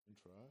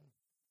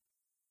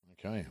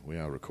Okay, we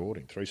are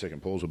recording.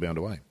 3-second pause, we'll be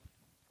underway.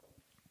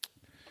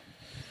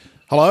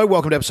 Hello,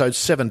 welcome to episode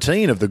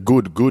 17 of the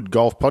Good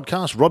Golf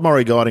Podcast. Rod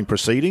Murray guiding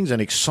proceedings,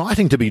 and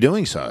exciting to be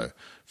doing so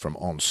from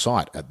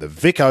on-site at the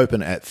Vic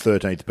Open at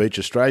 13th Beach,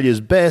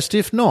 Australia's best,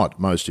 if not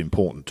most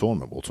important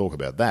tournament. We'll talk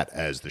about that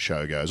as the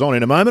show goes on.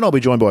 In a moment, I'll be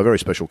joined by a very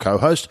special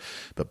co-host.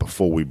 But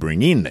before we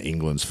bring in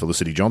England's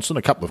Felicity Johnson,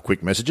 a couple of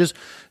quick messages.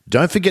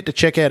 Don't forget to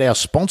check out our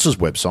sponsors'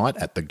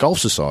 website at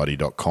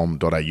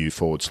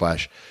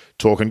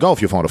thegolfsociety.com.au/Talk and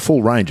Golf. You'll find a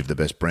full range of the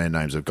best brand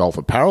names of golf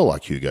apparel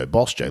like Hugo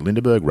Boss, Jay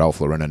Lindeberg,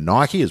 Ralph Lauren and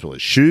Nike, as well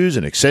as shoes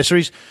and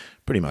accessories.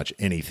 Pretty much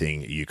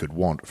anything you could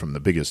want from the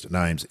biggest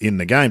names in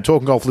the game.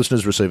 Talk and Golf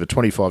listeners receive a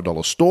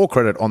 $25 store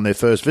credit on their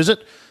first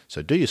visit.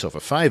 So do yourself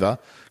a favour,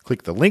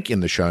 click the link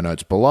in the show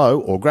notes below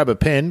or grab a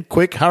pen.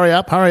 Quick, hurry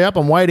up,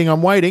 I'm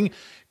waiting.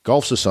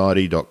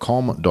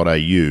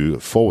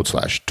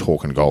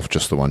 golfsociety.com.au/Talk and Golf,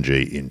 just the one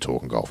G in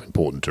Talk and Golf.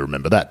 Important to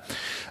remember that.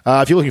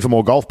 If you're looking for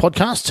more golf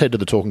podcasts, head to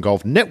the Talk and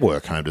Golf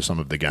Network, home to some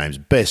of the game's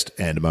best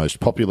and most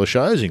popular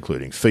shows,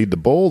 including Feed the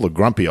Ball, the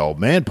Grumpy Old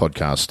Man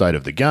podcast, State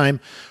of the Game,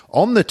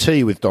 On the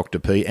Tee with Dr.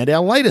 P, and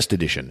our latest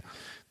edition,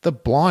 the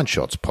Blind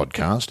Shots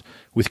podcast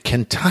with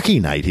Kentucky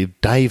native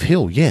Dave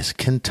Hill. Yes,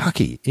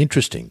 Kentucky.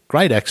 Interesting.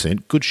 Great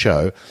accent. Good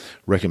show.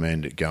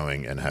 Recommend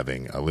going and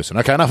having a listen.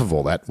 Okay, enough of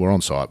all that. We're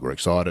on site. We're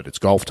excited. It's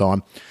golf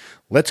time.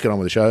 Let's get on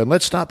with the show. And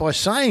let's start by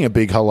saying a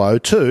big hello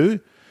to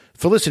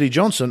Felicity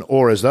Johnson,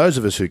 or as those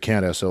of us who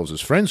count ourselves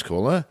as friends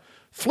call her,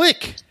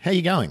 Flic. How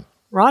you going?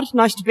 Rod,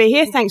 nice to be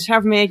here. Thanks for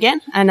having me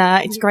again. And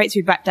it's great to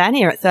be back down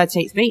here at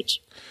 13th Beach.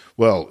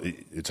 Well,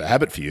 it's a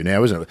habit for you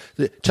now, isn't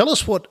it? Tell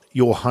us what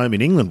your home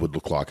in England would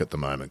look like at the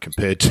moment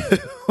compared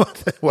to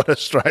what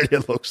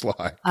Australia looks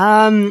like.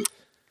 From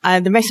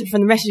the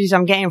messages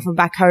I'm getting from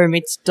back home,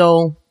 it's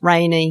dull,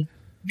 rainy,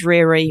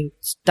 dreary,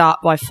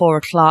 start by 4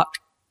 o'clock,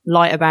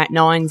 light about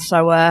 9.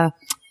 So,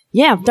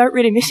 yeah, don't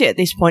really miss it at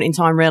this point in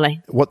time,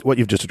 really. What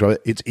you've just described,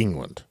 it's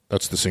England.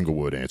 That's the single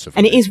word answer.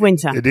 And it is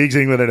winter. It is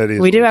England, and it is.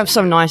 We do winter. have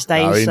some nice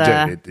days,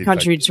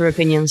 contrary to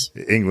opinions.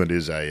 England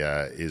is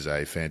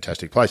a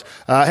fantastic place.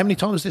 How many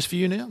times is this for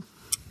you now?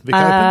 Vic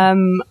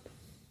Open?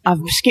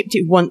 I've skipped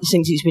it once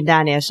since it's been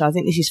down here, so I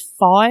think this is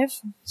 5,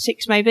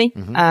 6 maybe.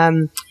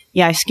 Mm-hmm.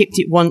 Yeah, I skipped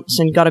it once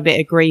and got a bit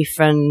of grief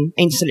and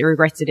instantly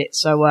regretted it,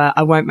 so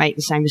I won't make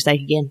the same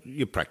mistake again.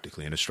 You're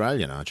practically an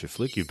Australian, aren't you,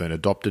 Flic? You've been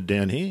adopted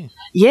down here.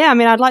 Yeah, I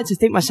mean, I'd like to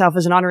think myself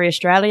as an honorary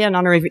Australian,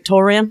 honorary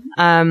Victorian.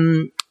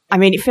 I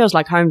mean, it feels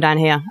like home down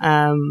here.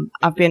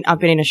 I've been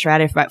in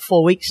Australia for about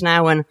 4 weeks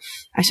now, and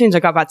as soon as I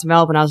got back to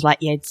Melbourne, I was like,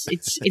 yeah,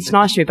 it's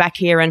nice to be back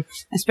here, and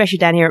especially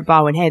down here at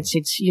Barwon Heads.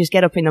 You just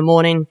get up in the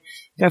morning,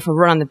 go for a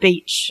run on the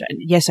beach.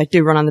 Yes, I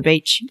do run on the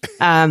beach.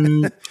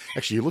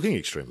 Actually, you're looking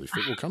extremely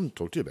fit. We'll come and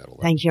talk to you about all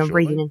that. Thank you. I'm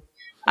breathing in.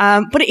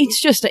 But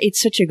it's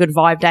such a good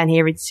vibe down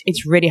here.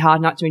 It's really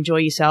hard not to enjoy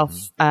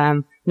yourself,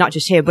 not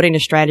just here, but in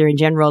Australia in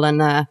general.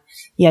 And,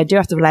 yeah, I do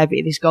have to play a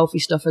bit of this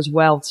golfy stuff as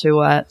well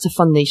to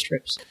fund these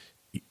trips.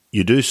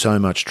 You do so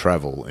much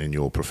travel in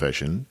your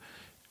profession,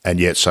 and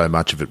yet so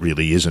much of it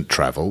really isn't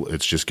travel.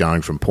 It's just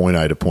going from point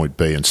A to point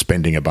B and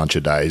spending a bunch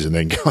of days and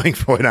then going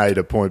point A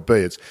to point B.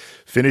 It's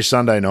finish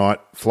Sunday night,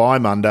 fly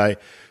Monday,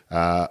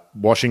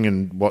 washing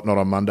and whatnot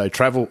on Monday,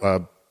 travel,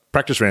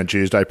 practice round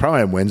Tuesday,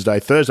 pro-am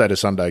Wednesday, Thursday to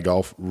Sunday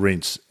golf,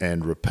 rinse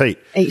and repeat.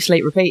 Eat,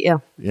 sleep, repeat, yeah.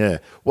 Yeah.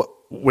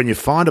 When you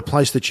find a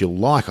place that you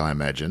like, I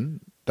imagine,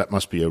 that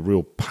must be a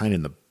real pain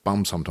in the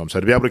bum sometimes. So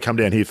to be able to come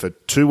down here for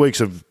 2 weeks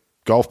of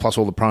golf plus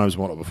all the proms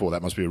and whatnot before,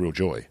 that must be a real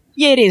joy.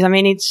 Yeah, it is. I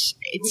mean, it's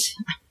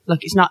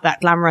not that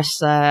glamorous,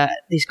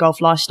 this golf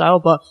lifestyle,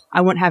 but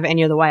I wouldn't have it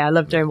any other way. I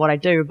love doing what I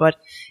do. But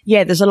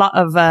yeah, there's a lot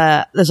of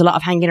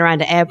hanging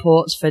around at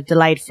airports for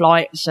delayed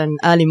flights and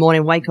early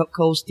morning wake up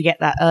calls to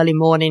get that early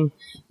morning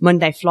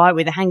Monday flight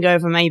with a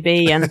hangover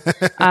maybe. And,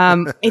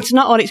 it's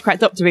not what it's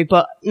cracked up to be,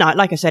 but no,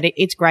 like I said,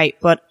 it's great.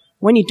 But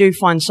when you do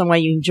find somewhere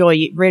you enjoy,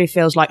 it really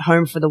feels like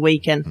home for the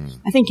weekend.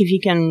 I think if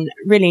you can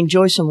really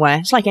enjoy somewhere,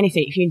 it's like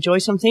anything. If you enjoy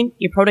something,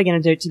 you're probably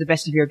going to do it to the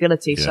best of your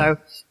ability. Yeah. So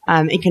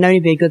it can only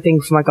be a good thing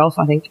for my golf,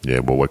 I think. Yeah,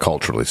 well, we're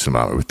culturally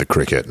similar with the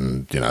cricket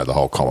and, the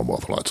whole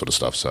Commonwealth and all that sort of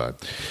stuff. So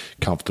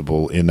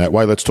comfortable in that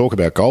way. Let's talk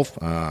about golf.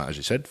 As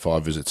you said,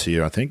 5 visits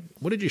here, I think.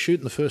 What did you shoot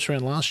in the first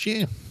round last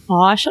year?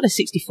 Oh, I shot a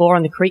 64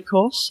 on the Creek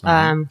course,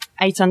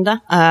 8 under.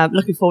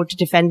 Looking forward to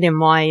defending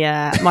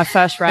my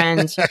first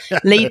round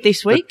lead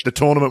this week. The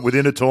tournament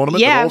within a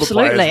tournament yeah, that all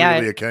absolutely. the players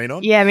really are keen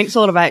on. Yeah, I mean, it's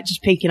all about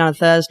just peaking on a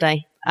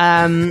Thursday.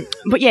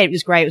 But yeah, it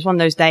was great. It was one of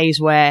those days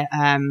where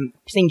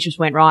things just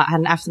went right. I had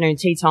an afternoon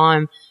tea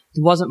time.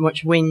 There wasn't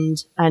much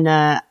wind. And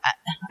I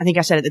think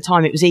I said at the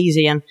time it was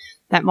easy. And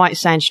that might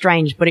sound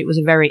strange, but it was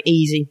a very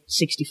easy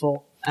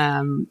 64.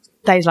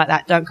 Days like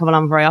that don't come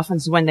along very often.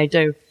 So when they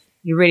do,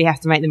 you really have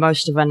to make the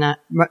most of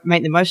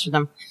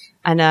them.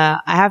 And I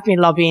have been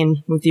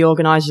lobbying with the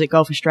organisers at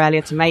Golf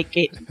Australia to make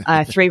it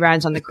 3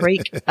 rounds on the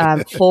Creek.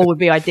 4 would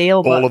be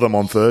ideal. All of them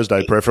on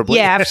Thursday, preferably.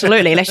 Yeah,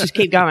 absolutely. Let's just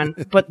keep going.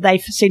 But they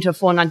seem to have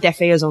fallen on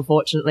deaf ears,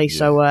 unfortunately. Yeah.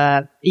 So,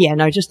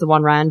 just the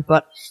 1 round.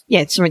 But, yeah,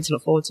 it's something to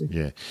look forward to.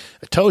 Yeah.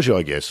 It tells you,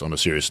 I guess, on a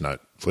serious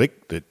note, Flic,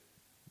 that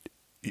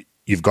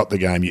you've got the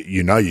game.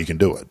 You know you can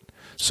do it.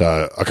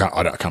 So I can't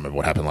remember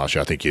what happened last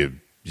year. I think you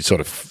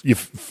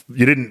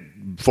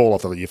didn't fall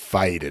off you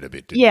faded a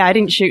bit. Didn't you? I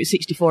didn't shoot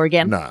 64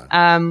 again.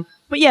 No.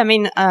 But yeah, I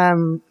mean,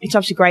 it's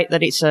obviously great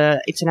that it's an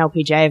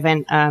LPGA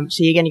event.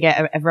 So you're going to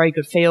get a very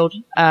good field.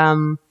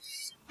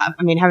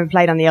 I mean, having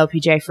played on the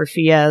LPGA for a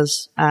few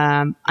years,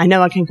 I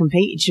know I can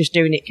compete. It's just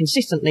doing it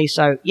consistently.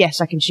 So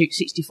yes, I can shoot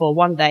 64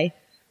 one day,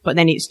 but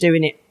then it's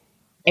doing it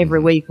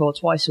every week or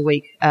twice a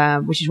week,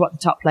 which is what the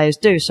top players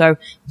do. So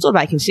it's all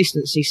about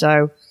consistency.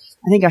 So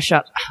I think I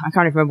can't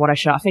even remember what I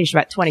shot. I finished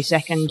about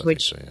 22nd,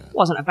 which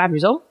wasn't a bad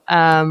result.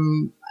 I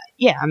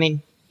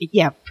mean,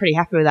 pretty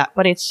happy with that.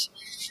 But it's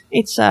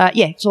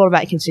all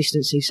about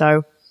consistency.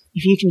 So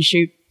if you can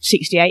shoot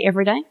 68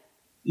 every day,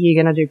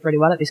 you're going to do pretty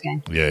well at this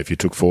game. Yeah, if you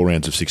took 4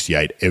 rounds of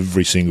 68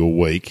 every single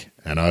week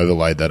and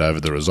overlaid that over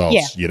the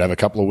results, you'd have a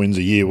couple of wins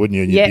a year, wouldn't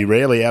you? And you'd be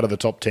rarely out of the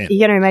top 10.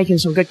 You're going to be making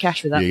some good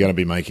cash with that. You're going to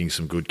be making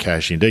some good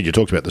cash indeed. You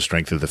talked about the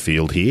strength of the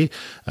field here,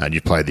 and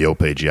you've played the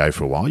LPGA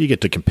for a while. You get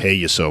to compare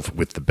yourself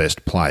with the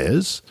best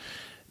players.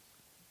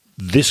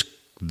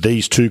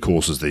 These two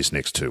courses these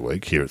next 2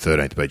 weeks, here at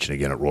 13th Beach and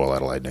again at Royal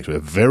Adelaide next week, are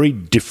very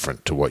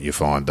different to what you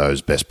find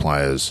those best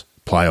players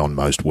play on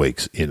most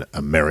weeks in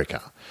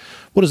America.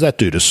 What does that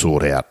do to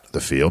sort out the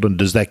field? And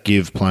does that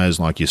give players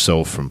like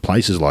yourself from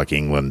places like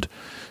England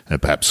and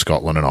perhaps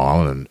Scotland and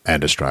Ireland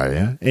and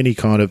Australia any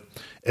kind of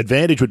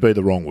advantage? Would be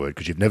the wrong word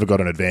because you've never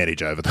got an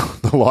advantage over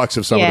the likes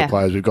of some of the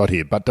players we've got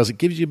here. But does it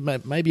give you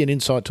maybe an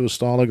insight to a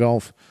style of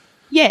golf?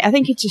 Yeah, I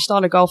think it's a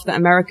style of golf that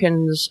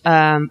Americans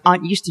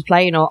aren't used to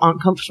playing or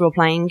aren't comfortable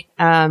playing.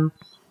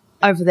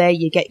 Over there,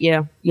 you get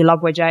your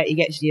lob wedge out, you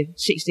get your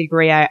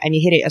 60-degree out, and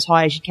you hit it as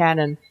high as you can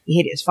and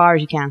you hit it as far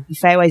as you can. The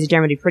fairways are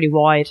generally pretty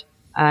wide.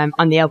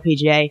 On the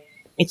LPGA,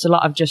 it's a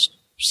lot of just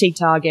see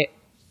target,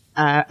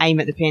 aim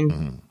at the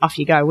pin, off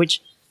you go,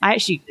 which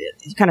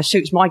it kind of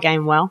suits my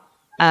game well.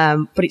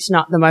 But it's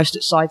not the most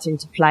exciting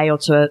to play or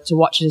to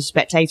watch as a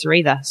spectator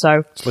either.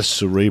 So it's less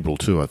cerebral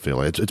too, I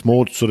feel. It's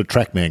more sort of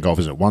trackman golf,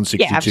 isn't it?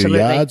 162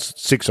 yards,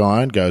 6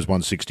 iron goes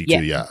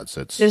 162 yards.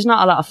 There's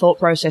not a lot of thought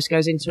process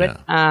goes into it.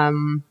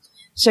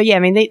 So yeah, I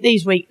mean,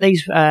 these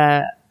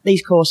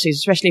courses,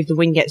 especially if the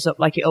wind gets up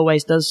like it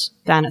always does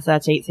down at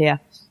 13th here,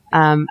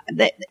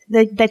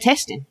 they're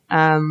testing.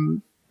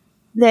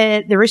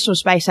 There is some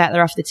space out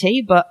there off the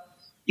tee, but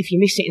if you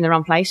miss it in the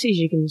wrong places,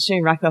 you can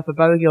soon rack up a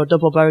bogey or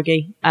double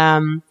bogey.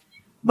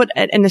 But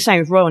the same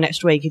with Royal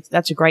next week.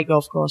 That's a great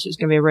golf course. It's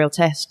going to be a real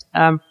test.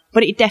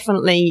 But it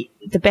definitely,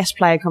 the best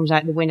player comes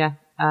out the winner,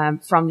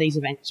 from these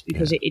events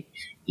because you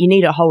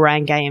need a whole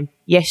round game.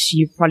 Yes,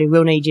 you probably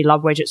will need your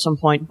lob wedge at some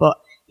point, but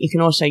you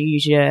can also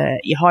use your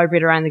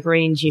hybrid around the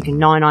greens. You can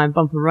 9-iron,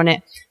 bump and run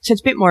it. So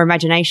it's a bit more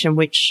imagination,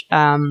 which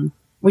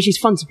is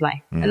fun to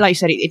play. And like you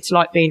said, it's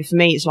like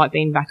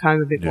being back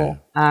home a bit more.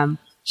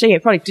 So yeah,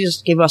 it probably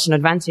does give us an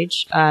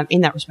advantage,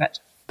 in that respect.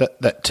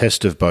 That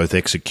test of both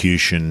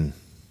execution,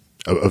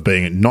 of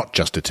being not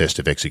just a test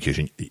of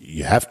execution,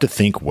 you have to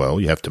think well,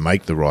 you have to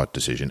make the right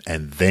decision,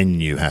 and then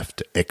you have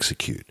to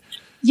execute.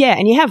 Yeah,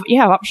 and you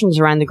have options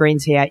around the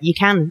greens here. You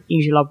can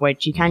use your lob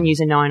wedge, you can use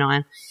a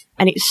 9-iron,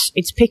 and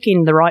it's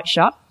picking the right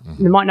shot.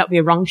 There might not be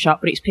a wrong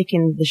shot, but it's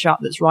picking the shot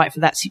that's right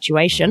for that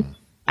situation,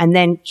 and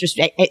then just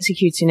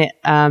executing it,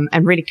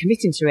 and really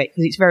committing to it,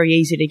 because it's very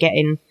easy to get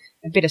in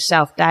a bit of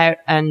self-doubt,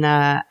 and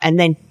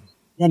then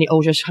it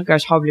all just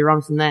goes horribly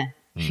wrong from there.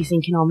 If you're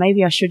thinking, oh,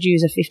 maybe I should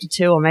use a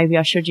 52 or maybe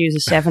I should use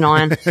a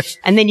 7-iron,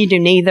 and then you do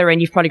neither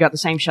and you've probably got the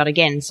same shot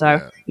again.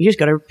 So you just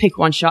got to pick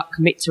one shot,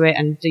 commit to it,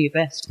 and do your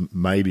best.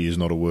 Maybe is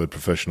not a word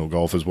professional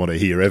golfers want to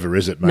hear ever,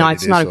 is it? Maybe no,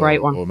 it's not a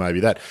great one. Or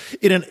maybe that.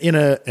 In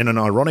an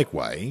ironic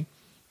way,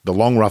 the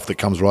long rough that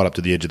comes right up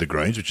to the edge of the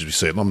greens, which is we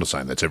see, I'm not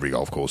saying that's every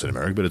golf course in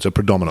America, but it's a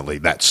predominantly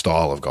that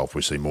style of golf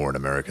we see more in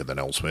America than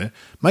elsewhere,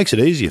 makes it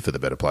easier for the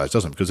better players,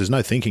 doesn't it? Because there's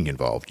no thinking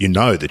involved. You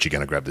know that you're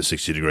going to grab the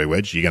 60-degree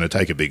wedge, you're going to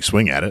take a big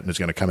swing at it, and it's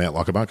going to come out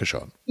like a bunker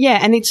shot. Yeah,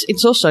 and it's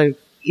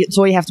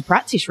all you have to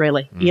practice,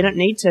 really. You don't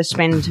need to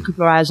spend a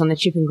couple of hours on the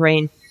chipping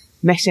green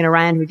messing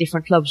around with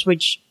different clubs,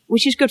 which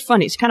is good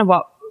fun. It's kind of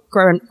what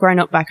growing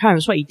up back home,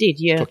 it's what you did.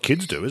 It's what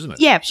kids do, isn't it?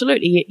 Yeah,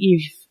 absolutely.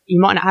 You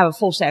might not have a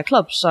full set of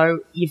clubs, so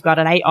you've got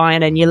an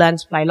 8-iron and you learn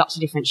to play lots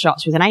of different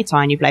shots with an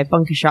 8-iron. You play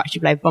bunker shots,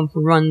 you play bumper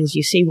runs,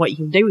 you see what you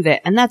can do with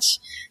it. And that's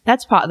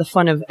part of the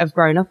fun of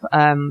growing up,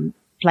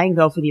 playing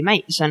golf with your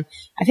mates. And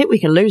I think we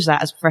can lose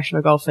that as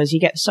professional golfers. You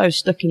get so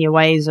stuck in your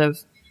ways of,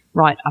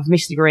 right, I've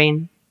missed the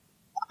green.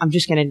 I'm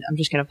just going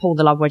to pull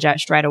the lob wedge out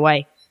straight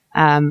away.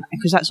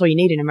 Because that's all you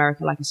need in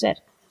America, like I said.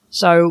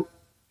 So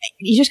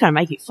you just got to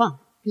make it fun,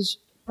 because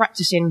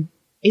practicing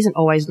isn't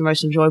always the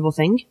most enjoyable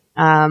thing.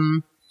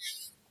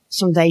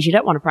 Some days you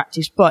don't want to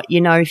practice, but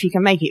if you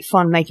can make it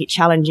fun, make it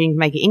challenging,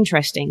 make it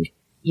interesting,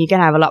 you're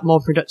going to have a lot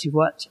more productive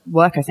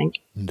work, I think.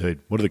 Indeed.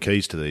 What are the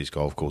keys to these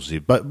golf courses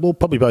here?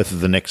 Probably both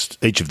of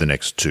each of the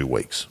next 2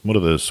 weeks. What are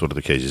the sort of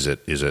the keys?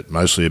 Is it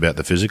mostly about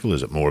the physical?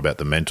 Is it more about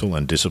the mental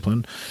and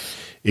discipline?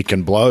 It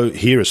can blow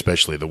here,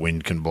 especially the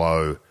wind can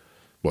blow.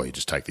 Well, you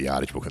just take the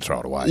yardage book and throw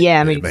it away.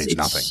 Yeah, I mean, it means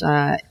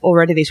nothing.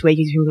 Already this week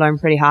it's been blowing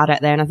pretty hard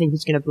out there, and I think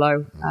it's going to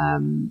blow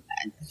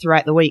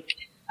throughout the week.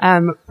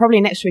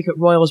 Probably next week at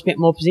Royal's a bit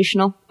more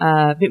positional,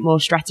 a bit more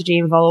strategy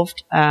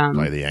involved.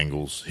 Play the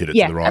angles, hit it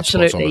to the right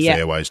spots on the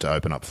fairways to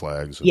open up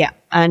flags. Yeah,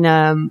 and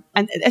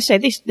I say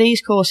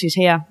these courses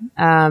here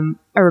are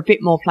a bit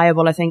more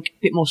playable. I think a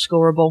bit more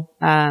scoreable.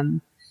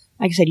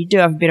 Like I said, you do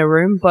have a bit of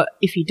room, but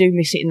if you do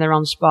miss it in the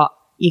wrong spot,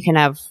 you can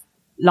have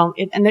long.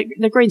 And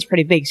the green's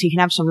pretty big, so you can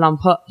have some long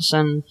putts,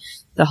 and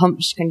the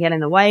humps can get in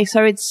the way.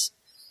 So it's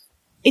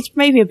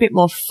maybe a bit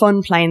more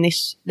fun playing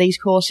these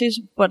courses,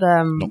 but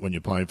not when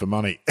you're playing for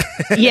money.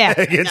 Yeah,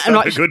 against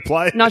a good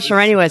player. Not sure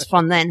anywhere's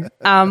fun then.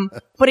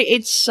 But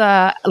it's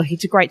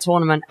it's a great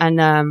tournament, and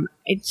I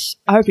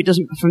hope it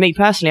doesn't. For me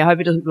personally, I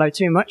hope it doesn't blow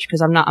too much because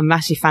I'm not a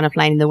massive fan of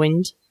playing in the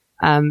wind.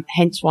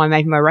 Hence why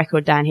maybe my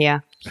record down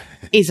here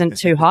isn't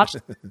too hot.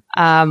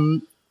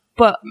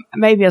 But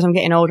maybe as I'm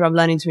getting older, I'm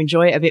learning to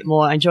enjoy it a bit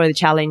more, enjoy the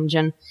challenge,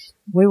 and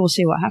we will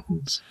see what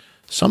happens.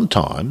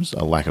 Sometimes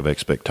a lack of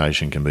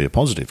expectation can be a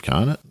positive,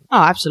 can't it?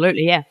 Oh,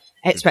 absolutely, yeah.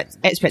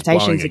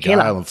 Expectations are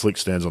killer. And Flic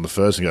stands on the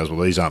first and goes,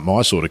 well, these aren't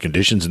my sort of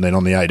conditions. And then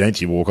on the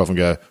 18th, you walk off and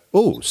go,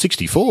 oh,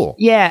 64.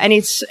 Yeah, and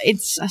it's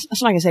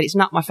like I said, it's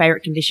not my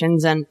favourite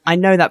conditions, and I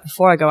know that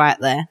before I go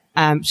out there.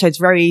 So it's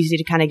very easy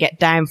to kind of get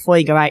down before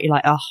you go out. You're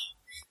like, oh,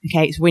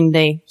 okay, it's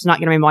windy. It's not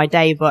going to be my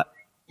day. But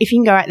if you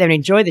can go out there and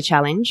enjoy the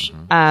challenge,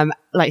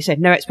 like you said,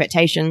 no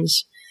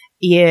expectations,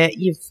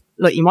 you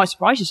might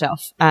surprise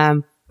yourself.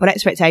 But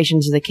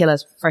expectations are the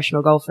killers for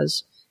professional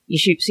golfers. You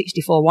shoot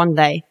 64 one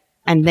day,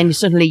 and then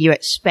suddenly you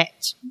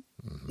expect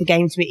the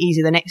game to be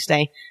easy the next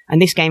day. And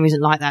this game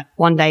isn't like that.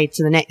 One day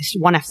to the next,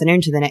 one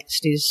afternoon to the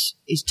next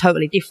is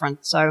totally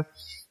different. So,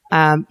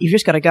 you've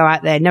just got to go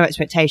out there, no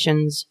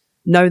expectations,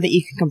 know that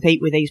you can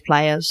compete with these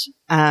players,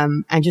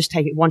 and just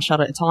take it one shot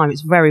at a time.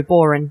 It's very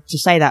boring to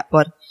say that,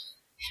 but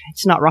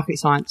it's not rocket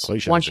science.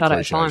 Clichés one shot at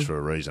a time. For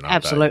a reason, aren't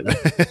Absolutely.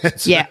 they?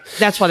 Yeah,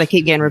 that's why they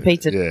keep getting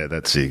repeated. Yeah,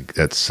 that's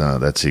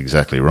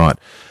exactly right.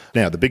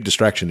 Now, the big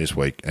distraction this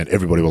week, and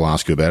everybody will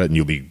ask you about it,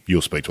 and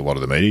you'll speak to a lot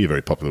of the media. You're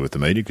very popular with the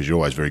media because you're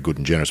always very good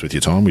and generous with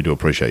your time. We do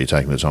appreciate you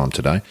taking the time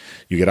today.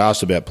 You get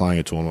asked about playing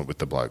a tournament with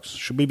the blokes.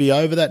 Should we be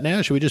over that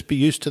now? Should we just be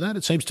used to that?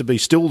 It seems to be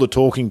still the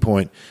talking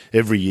point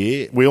every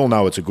year. We all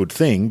know it's a good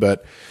thing,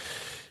 but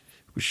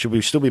should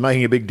we still be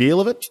making a big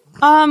deal of it?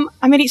 I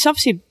mean, it's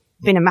obviously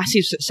been a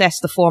massive success,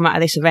 the format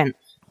of this event.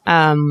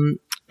 I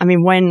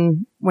mean,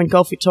 when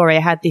Golf Victoria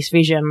had this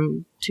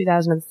vision,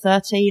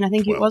 2013, I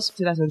think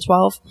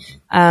 2012,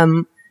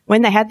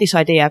 when they had this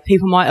idea,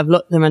 people might have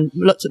looked at them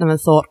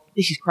and thought,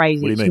 this is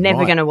crazy. It's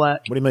never going to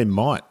work. What do you mean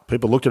might?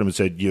 People looked at them and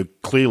said, you're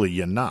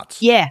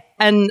nuts. Yeah.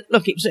 And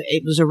look,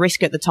 it was a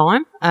risk at the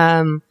time.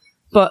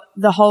 But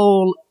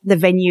the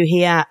venue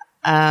here,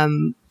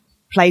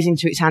 plays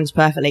into its hands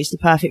perfectly. It's the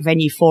perfect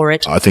venue for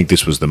it. I think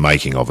this was the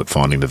making of it,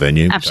 finding the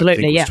venue.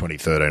 Absolutely, I think it was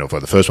 2013 or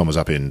the first one was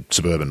up in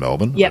suburban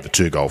Melbourne over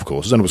 2 golf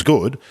courses, and it was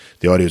good.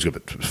 The idea was good,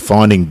 but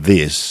finding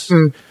this,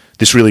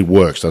 this really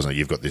works, doesn't it?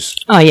 You've got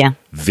this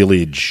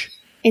village.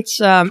 It's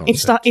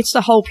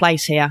the whole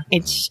place here.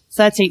 It's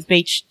 13th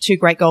Beach, 2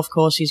 great golf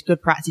courses,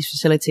 good practice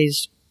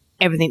facilities,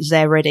 everything's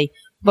there ready.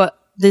 But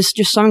there's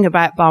just something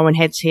about Barwon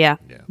Heads here.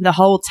 Yeah. The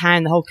whole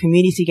town, the whole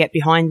community get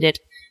behind it,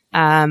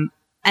 and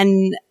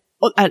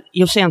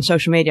you'll see on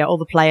social media, all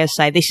the players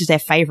say this is their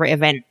favourite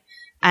event.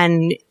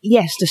 And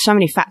yes, there's so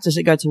many factors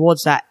that go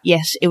towards that.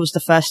 Yes, it was the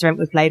first event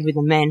we played with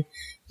the men,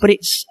 but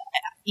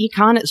you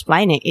can't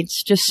explain it.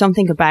 It's just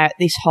something about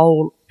this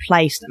whole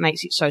place that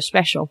makes it so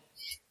special.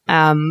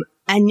 And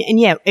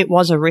yeah, it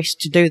was a risk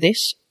to do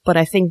this, but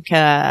I think,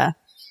 Simon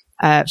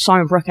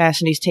Brookhouse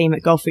and his team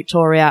at Golf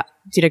Victoria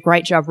did a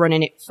great job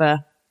running it for,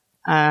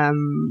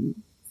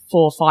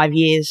 4 or 5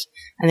 years,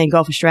 and then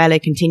Golf Australia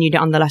continued it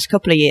on the last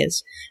couple of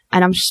years.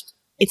 And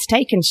it's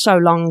taken so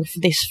long for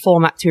this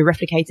format to be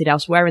replicated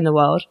elsewhere in the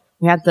world.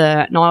 We had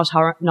the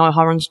Niall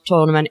Horan's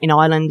tournament in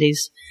Ireland. Did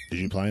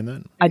you play in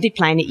that? I did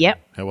play in it,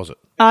 yep. How was it?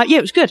 Yeah,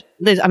 it was good.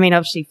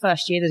 Obviously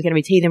first year there's going to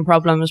be teething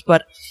problems,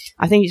 but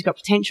I think it's got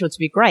potential to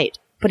be great.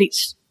 But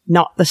it's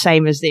not the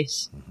same as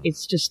this.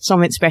 It's just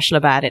something special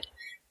about it.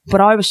 But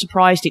I was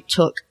surprised it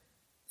took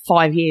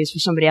 5 years for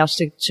somebody else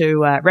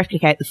to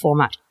replicate the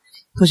format,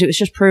 because it was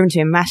just proven to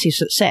be a massive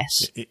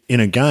success. In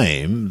a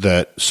game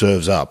that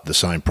serves up the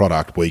same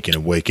product week in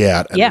and week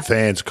out, and the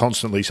fans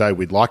constantly say,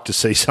 we'd like to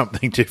see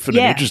something different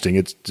and interesting,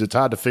 it's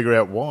hard to figure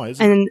out why,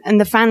 isn't it? And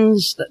the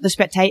fans, the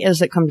spectators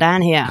that come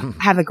down here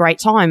have a great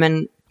time,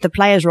 and the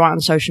players write on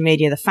social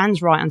media, the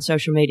fans write on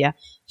social media.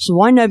 So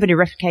why nobody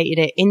replicated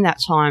it in that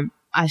time,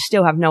 I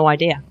still have no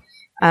idea.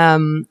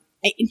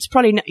 It's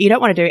probably, you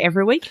don't want to do it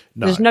every week.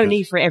 No, there's no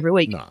need for it every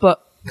week,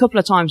 but a couple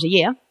of times a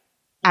year.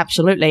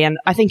 Absolutely, and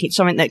I think it's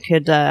something that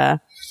could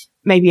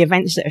maybe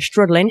events that are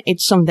struggling.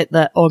 It's something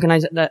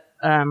that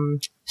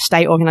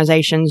state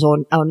organisations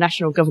or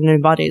national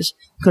governing bodies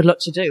could look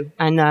to do.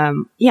 And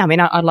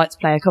I'd like to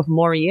play a couple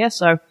more a year,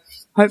 so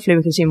hopefully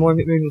we can see more of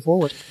it moving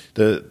forward.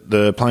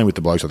 The playing with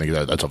the blokes, I think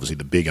that's obviously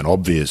the big and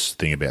obvious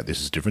thing about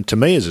this is different. To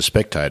me, as a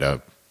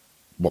spectator,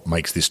 what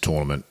makes this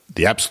tournament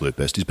the absolute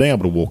best is being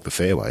able to walk the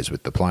fairways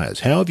with the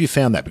players. How have you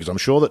found that? Because I'm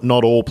sure that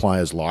not all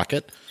players like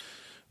it.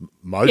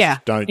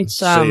 Most don't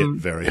see it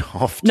very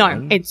often.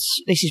 No,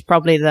 this is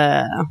probably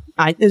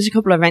there's a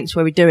couple of events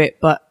where we do it,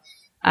 but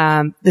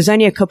there's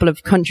only a couple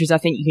of countries I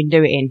think you can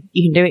do it in.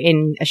 You can do it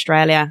in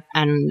Australia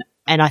and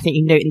I think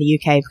you can do it in the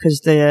UK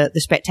because the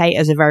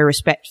spectators are very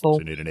respectful, so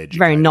you need an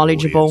very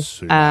knowledgeable.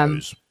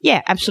 Knows.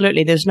 Yeah,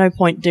 absolutely. There's no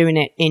point doing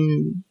it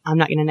in, I'm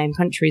not going to name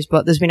countries,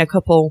 but there's been a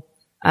couple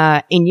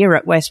in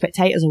Europe where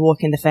spectators are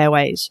walking the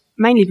fairways,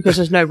 mainly because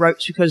there's no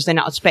ropes because they're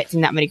not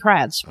expecting that many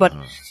crowds. But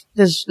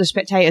there's the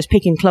spectators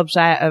picking clubs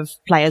out of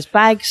players'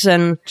 bags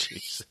and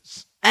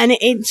and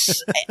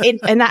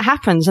and that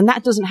happens, and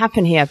that doesn't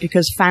happen here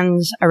because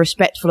fans are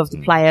respectful of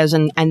the players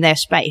and their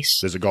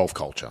space. There's a golf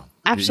culture.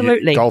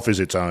 Absolutely. Golf is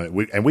its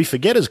own, and we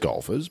forget as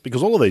golfers,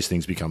 because all of these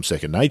things become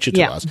second nature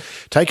to us.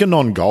 Take a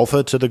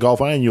non-golfer to the golf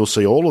and you'll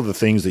see all of the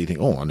things that you think,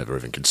 oh, I never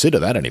even consider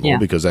that anymore,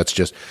 because that's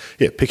just,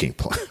 picking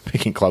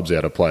clubs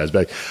out of players'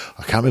 bag.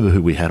 I can't remember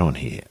who we had on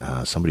here.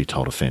 Somebody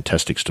told a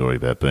fantastic story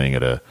about being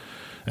at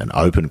an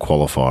open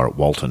qualifier at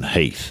Walton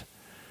Heath,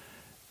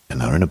 and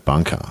they were in a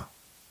bunker,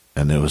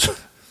 and there was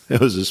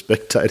a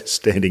spectator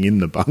standing in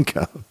the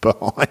bunker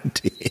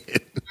behind him.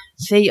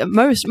 See,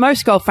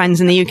 most golf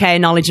fans in the UK are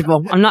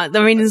knowledgeable.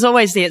 There's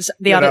always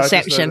the odd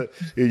exception.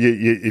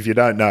 If you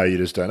don't know, you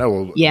just don't know.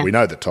 Well, we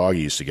know that Tiger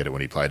used to get it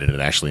when he played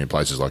internationally in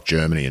places like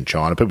Germany and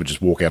China. People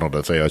just walk out onto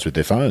the fairways with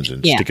their phones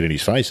and stick it in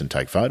his face and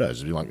take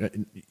photos. You're like,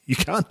 you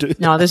can't do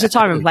that. No, there's a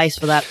time and place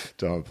for that.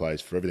 Time and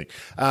place for everything.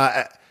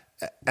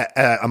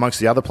 Amongst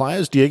the other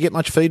players, do you get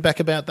much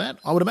feedback about that?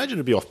 I would imagine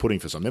it'd be off-putting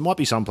for some. There might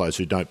be some players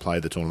who don't play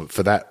the tournament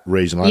for that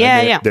reason.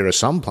 There are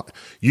some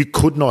you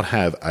could not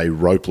have a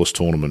ropeless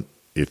tournament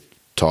if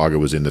Tiger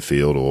was in the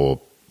field, or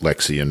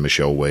Lexi and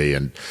Michelle Wee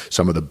and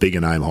some of the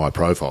bigger name,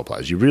 high-profile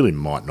players. You really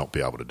might not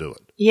be able to do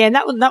it. Yeah,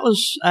 that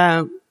was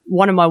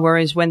one of my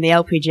worries when the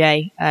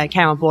LPGA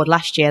came on board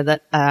last year,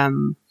 that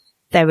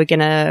they were going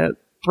to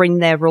bring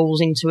their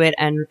rules into it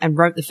and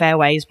rope the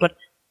fairways, but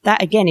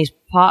that again is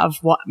part of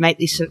what makes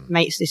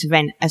this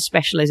event as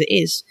special as it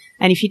is.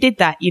 And if you did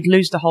that, you'd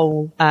lose the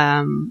whole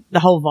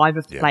vibe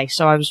of the place.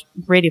 So I was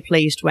really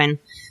pleased when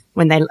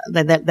they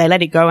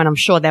let it go, and I'm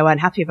sure they weren't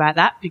happy about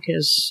that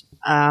because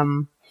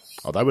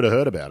they would have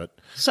heard about it.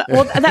 So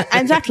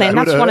exactly, and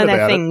that's one of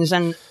their things.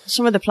 And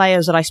some of the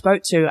players that I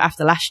spoke to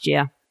after last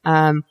year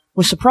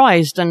were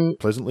surprised and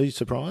pleasantly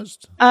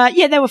surprised.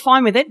 They were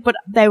fine with it, but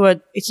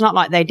it's not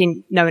like they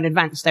didn't know in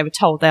advance. They were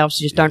told. They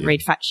obviously just don't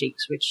read fact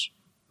sheets, which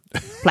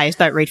players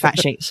don't read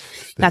fact sheets.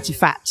 That's a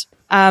fact.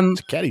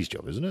 It's a caddy's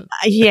job, isn't it?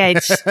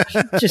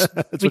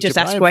 It's we just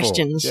ask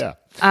questions. Yeah.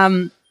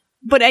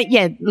 But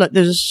look,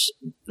 there's,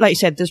 like you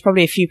said, there's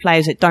probably a few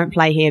players that don't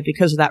play here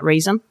because of that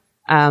reason.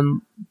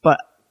 But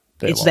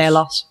their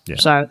loss. Yeah.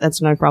 So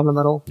that's no problem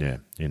at all. Yeah,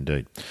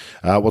 indeed.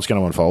 What's going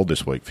to unfold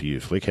this week for you,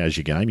 Flic? How's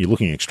your game? You're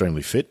looking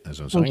extremely fit, as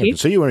I'm saying. I can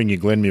see you wearing your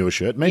Glenmuir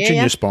shirt. Mention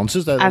your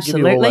sponsors. They give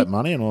you all that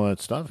money and all that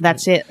stuff.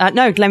 That's it.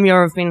 No,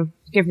 Glenmuir have been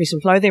giving me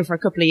some clothing for a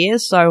couple of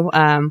years. So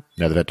now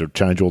they've had to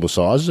change all the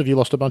sizes. Have you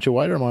lost a bunch of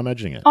weight, or am I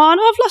imagining it? Oh,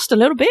 no, I've lost a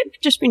little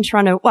bit. Just been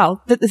trying to,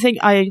 the thing,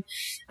 I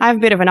have a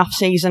bit of an off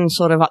season,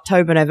 sort of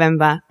October,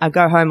 November. I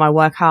go home, I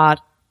work hard,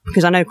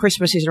 because I know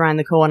Christmas is around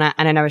the corner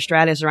and I know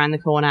Australia's around the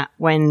corner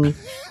when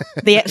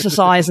the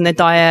exercise and the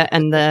diet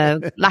and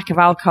the lack of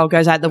alcohol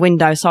goes out the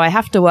window. So I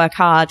have to work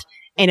hard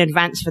in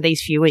advance for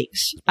these few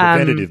weeks.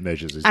 Preventative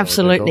measures. Is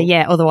absolutely,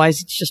 yeah.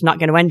 Otherwise it's just not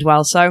going to end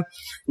well. So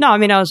no, I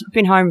mean, I've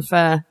been home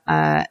for,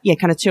 kind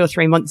of 2 or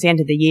 3 months at the end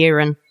of the year,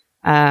 and,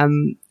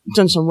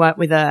 done some work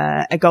with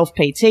a golf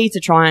PT to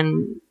try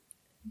and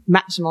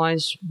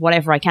maximize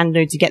whatever I can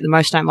do to get the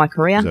most out of my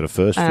career. Is that a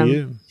first for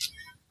you?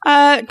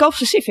 Golf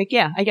specific,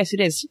 yeah, I guess it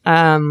is.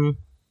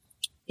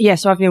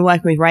 So I've been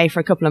working with Ray for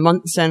a couple of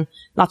months, and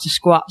lots of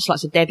squats,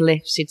 lots of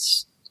deadlifts.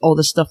 It's all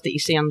the stuff that you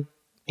see on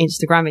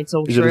Instagram. It's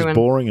all true. Is it as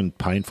boring and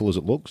painful as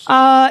it looks?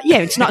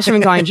 It's not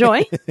something I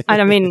enjoy.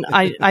 And I mean,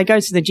 I go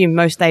to the gym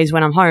most days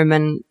when I'm home,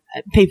 and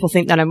people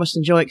think that I must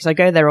enjoy it because I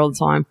go there all the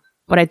time,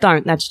 but I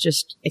don't. That's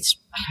just,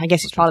 I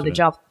guess it's part of the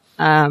job.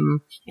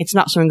 It's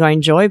not something I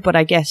enjoy, but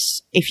I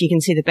guess if you can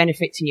see the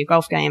benefits in your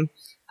golf game,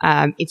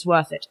 it's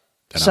worth it.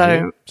 And are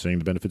you seeing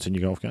the benefits in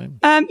your golf game?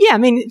 I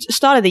mean, it's the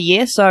start of the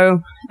year,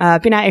 so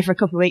I've been out here for a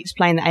couple of weeks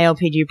playing the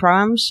ALPG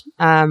Pro-Ams.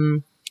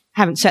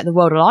 Haven't set the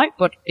world alight,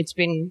 but it's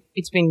been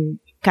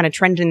kind of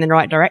trending in the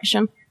right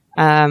direction.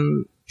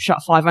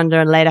 Shot 5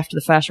 under and laid after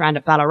the first round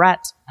at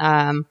Ballarat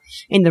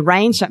in the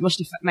rain, so it must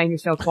have made me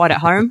feel quite at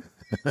home.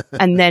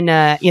 And then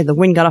the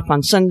wind got up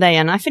on Sunday,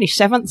 and I finished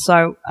 7th,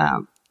 so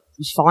it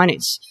was fine.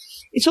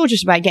 It's all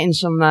just about getting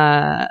some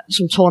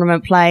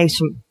tournament play,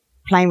 some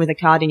playing with a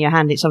card in your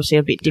hand. It's obviously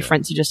a bit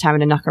different to just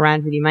having a knock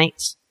around with your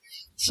mates.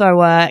 So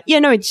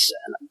it's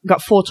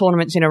got 4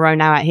 tournaments in a row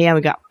now out here.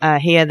 We got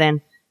here,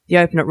 then the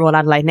Open at Royal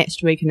Adelaide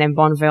next week, and then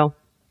Bonneville,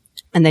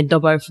 and then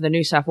Dubbo for the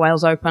New South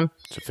Wales Open.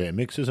 It's a fair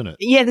mix, isn't it?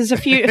 Yeah, there's a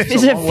few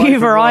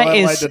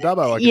varieties. To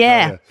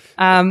Dubbo,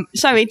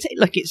 so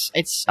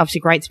it's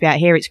obviously great to be out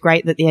here. It's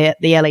great that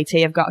the LET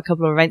have got a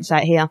couple of events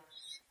out here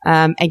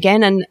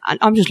again, and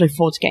I'm just looking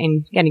forward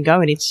to getting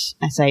going. It's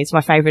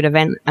my favourite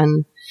event,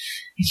 and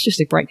it's just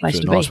a great place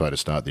it's to a nice be. way to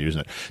start there,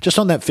 isn't it? Just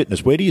on that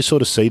fitness, where do you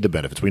sort of see the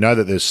benefits? We know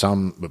that there's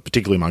some,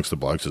 particularly amongst the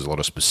blokes, there's a lot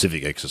of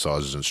specific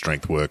exercises and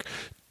strength work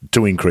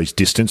to increase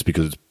distance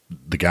because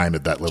the game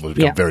at that level has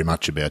become very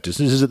much about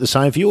distance. Is it the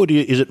same for you, or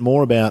is it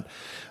more about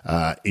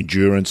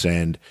endurance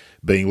and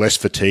being less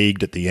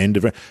fatigued at the end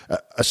of it?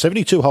 A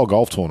 72-hole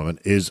golf tournament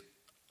is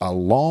a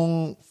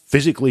long,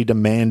 physically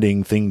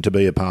demanding thing to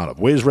be a part of.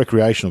 Whereas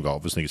recreational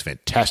golfers think it's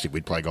fantastic.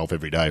 We'd play golf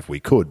every day if we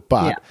could.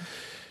 But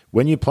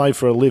when you play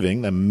for a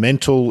living, the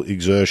mental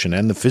exertion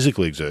and the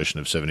physical exertion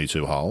of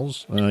 72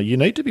 holes, you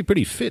need to be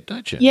pretty fit,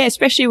 don't you? Yeah,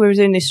 especially we were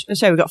doing this,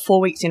 so we've got 4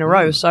 weeks in a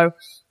row. So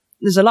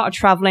there's a lot of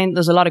traveling.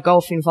 There's a lot of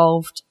golf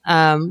involved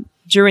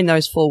during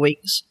those 4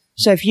 weeks.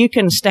 So if you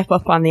can step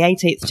up on the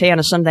 18th tee on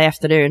a Sunday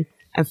afternoon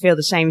and feel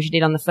the same as you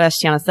did on the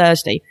first tee on a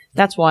Thursday,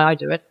 that's why I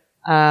do it.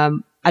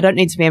 I don't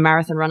need to be a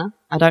marathon runner.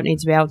 I don't need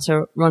to be able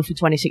to run for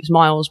 26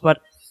 miles, but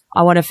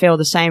I want to feel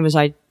the same as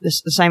the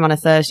same on a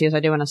Thursday as I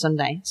do on a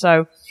Sunday.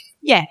 So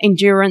yeah,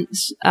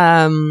 endurance.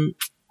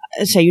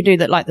 So you do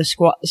that, like the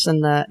squats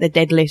and the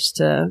deadlifts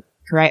to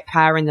create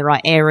power in the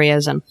right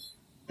areas. And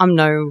I'm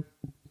no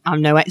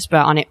expert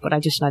on it, but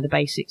I just know the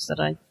basics that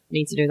I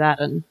need to do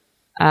that. And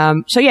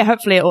so yeah,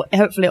 hopefully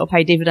it'll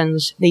pay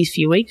dividends these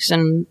few weeks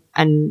and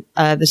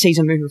the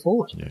season moving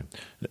forward. Yeah.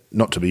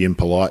 Not to be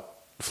impolite,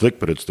 Flic,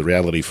 but it's the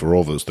reality for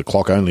all of us. The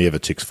clock only ever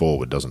ticks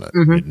forward, doesn't it?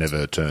 Mm-hmm. It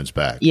never turns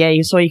back. Yeah,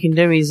 so all you can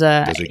do is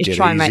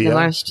try and make the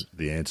most.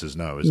 The answer's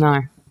no, isn't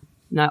it?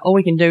 No. All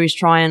we can do is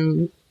try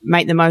and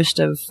make the most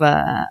of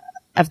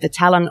the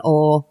talent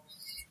or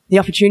the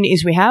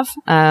opportunities we have.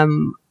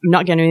 I'm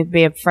not going to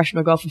be a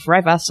professional golfer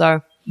forever,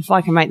 so if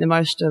I can make the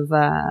most of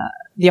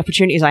the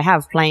opportunities I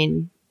have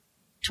playing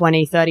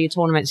 20, 30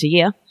 tournaments a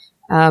year,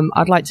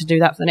 I'd like to do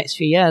that for the next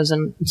few years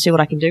and see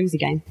what I can do with the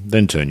game.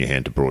 Then turn your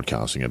hand to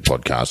broadcasting and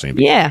podcasting.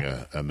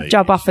 And a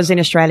job offers in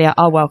Australia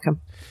are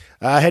welcome.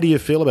 How do you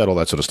feel about all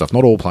that sort of stuff?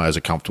 Not all players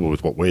are comfortable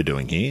with what we're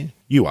doing here.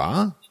 You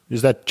are.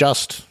 Is that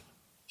just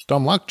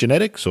dumb luck,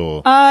 genetics,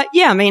 or?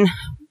 Yeah, I mean,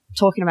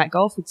 talking about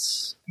golf,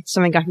 it's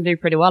something I can do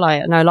pretty well.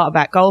 I know a lot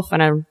about golf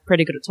and I'm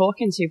pretty good at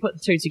talking, so you put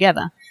the two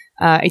together.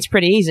 It's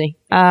pretty easy.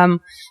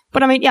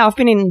 But I mean, yeah, I've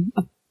been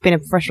a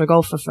professional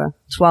golfer for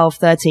 12,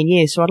 13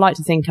 years, so I'd like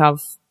to think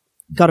I've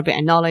got a bit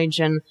of knowledge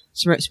and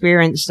some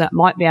experience that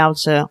might be able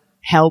to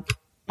help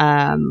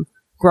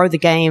grow the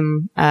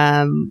game.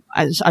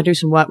 As I do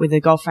some work with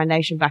the Golf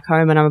Foundation back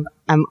home, and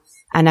I'm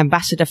an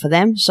ambassador for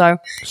them. So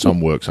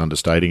some work's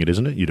understating it,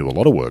 isn't it? You do a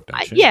lot of work,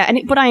 don't you? Yeah,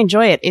 but I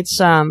enjoy it. It's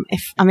I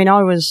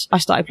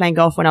started playing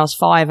golf when I was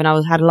 5, and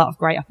I had a lot of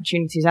great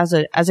opportunities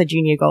as a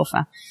junior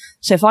golfer.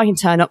 So if I can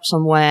turn up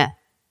somewhere,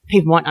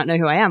 people might not know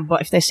who I am,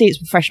 but if they see it's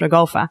a professional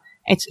golfer,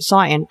 it's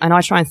exciting. And I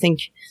try and think,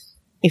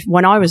 if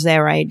when I was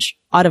their age,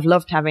 I'd have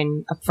loved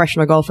having a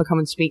professional golfer come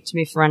and speak to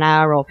me for an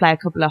hour or play a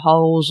couple of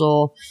holes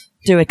or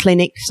do a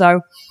clinic.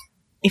 So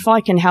if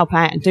I can help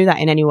out and do that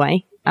in any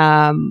way,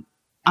 I'm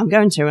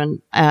going to.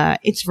 And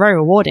it's very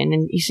rewarding.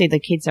 And you see the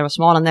kids have a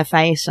smile on their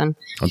face. And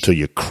until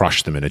you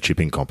crush them in a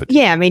chipping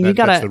competition. Yeah, I mean,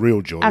 that's the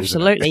real joy.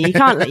 Absolutely. You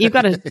can't, you've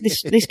got to,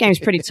 this game's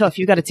pretty tough.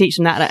 You've got to teach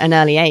them that at an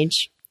early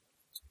age.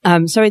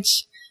 So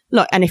it's,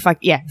 look, and if I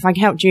can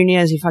help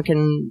juniors, if I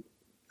can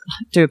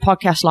do a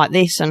podcast like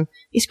this, and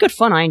it's good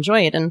fun. I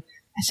enjoy it. And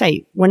I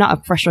say, we're not a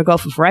professional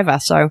golfer forever.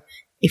 So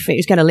if it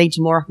is going to lead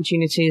to more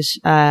opportunities,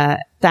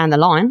 down the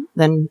line,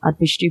 then I'd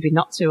be stupid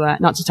not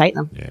to take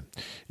them. Yeah.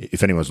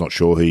 If anyone's not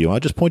sure who you are,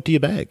 just point to your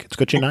bag. It's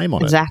got your name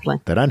on Exactly.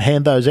 it. They don't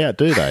hand those out,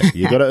 do they?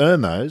 You've got to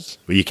earn those.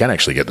 Well, you can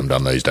actually get them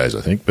done these days,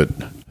 I think, but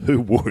who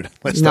would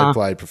unless they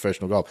play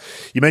professional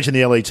golf? You mentioned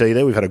the LET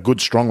there. We've had a good,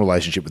 strong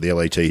relationship with the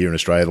LET here in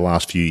Australia the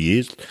last few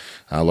years.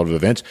 A lot of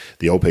events.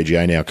 The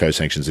LPGA now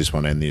co-sanctions this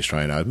one and the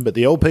Australian Open, but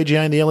the LPGA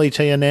and the LET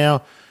are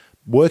now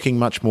working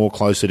much more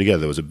closely together.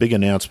 There was a big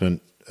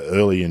announcement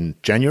early in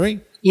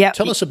January. Yeah.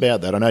 Tell us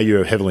about that. I know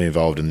you're heavily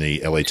involved in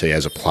the LET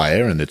as a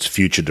player and its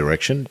future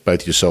direction.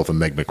 Both yourself and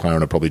Meg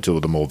McLaren are probably two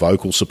of the more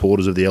vocal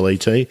supporters of the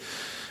LET,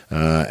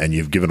 and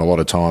you've given a lot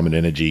of time and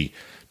energy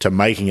to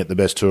making it the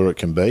best tour it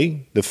can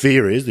be. The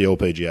fear is the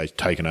LPGA's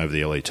taken over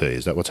the LET.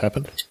 Is that what's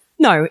happened?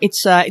 No,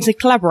 it's a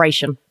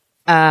collaboration.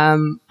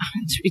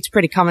 It's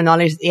pretty common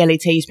knowledge that the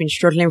LET has been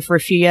struggling for a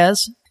few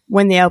years.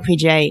 When the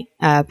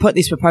LPGA put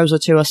this proposal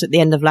to us at the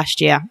end of last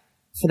year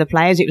for the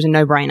players, it was a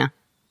no-brainer.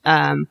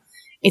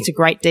 It's a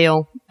great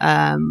deal.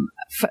 From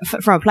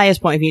a player's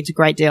point of view, it's a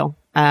great deal.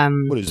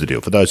 What is the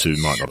deal for those who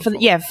might not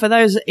have for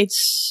those,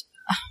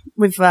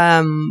 we've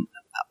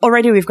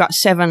got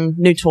 7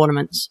 new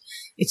tournaments.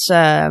 It's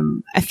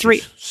seven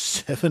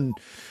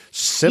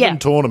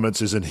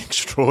tournaments is an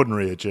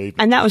extraordinary achievement.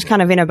 And that was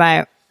kind of in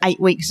about 8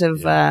 weeks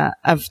of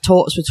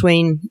talks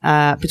between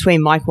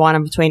Mike Wine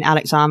and between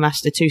Alex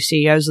Armas, the two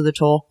CEOs of the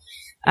tour.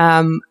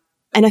 And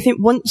I think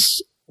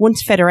once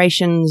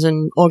federations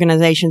and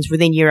organizations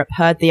within Europe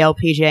heard the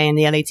LPGA and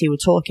the LET were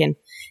talking,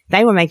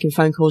 they were making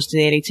phone calls to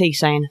the LET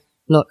saying,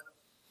 look,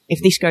 if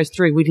this goes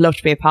through, we'd love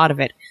to be a part of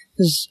it.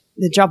 Because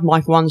the job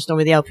Mike Wan's done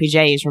with the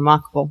LPGA is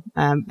remarkable.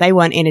 They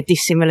weren't in a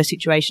dissimilar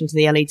situation to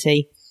the LET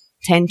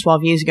 10,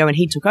 12 years ago when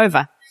he took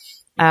over.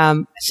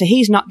 So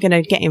he's not going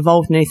to get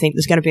involved in anything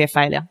that's going to be a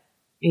failure.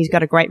 He's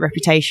got a great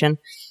reputation.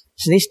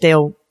 So this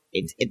deal,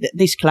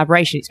 this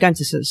collaboration, it's going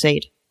to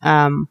succeed.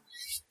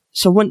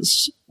 So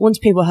once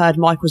people heard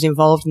Mike was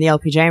involved and the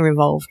LPGA were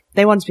involved,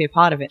 they wanted to be a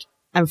part of it.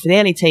 And for the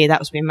LET, that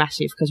was been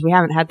massive because we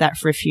haven't had that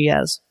for a few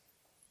years.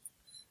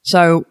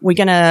 So we've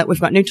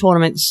got new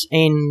tournaments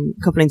a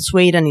couple in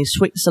Sweden, in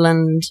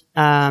Switzerland,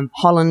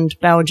 Holland,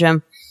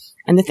 Belgium.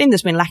 And the thing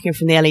that's been lacking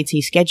from the LET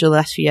schedule the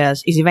last few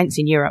years is events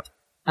in Europe.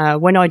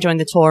 When I joined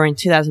the tour in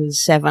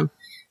 2007,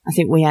 I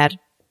think we had,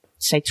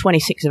 say,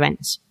 26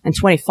 events, and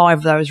 25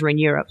 of those were in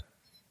Europe.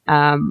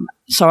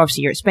 So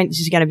obviously your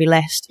expenses are going to be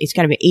less. It's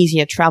going to be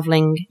easier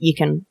traveling. You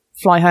can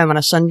fly home on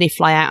a Sunday,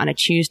 fly out on a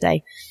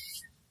Tuesday.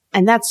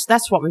 And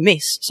that's what we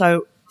miss.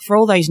 So for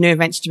all those new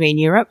events to be in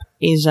Europe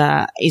is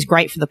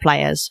great for the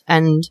players.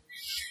 And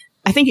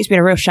I think it's been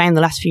a real shame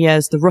the last few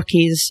years, the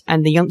rookies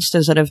and the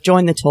youngsters that have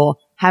joined the tour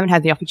haven't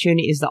had the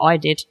opportunities that I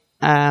did,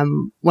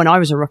 when I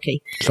was a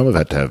rookie. Some have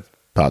had to have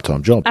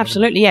part-time jobs.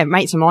 Absolutely, yeah.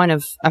 Mates of mine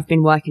have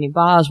been working in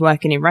bars,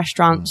 working in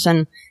restaurants,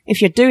 and if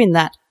you're doing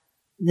that,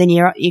 then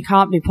you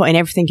can't be putting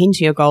everything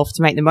into your golf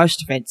to make the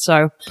most of it.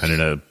 So, and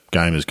in a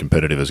game as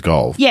competitive as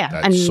golf,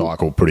 and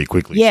cycle pretty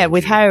quickly. Yeah,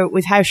 with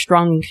how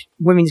strong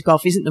women's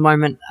golf is at the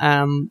moment,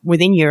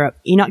 within Europe,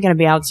 you're not going to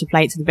be able to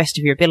play it to the best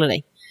of your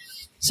ability.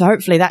 So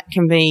hopefully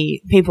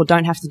people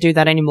don't have to do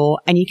that anymore,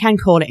 and you can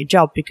call it a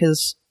job,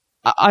 because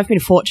I've been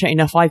fortunate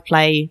enough, I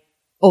play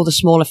all the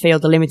smaller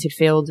field, the limited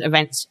field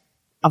events.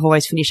 I've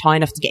always finished high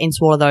enough to get into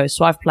all of those.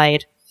 So I've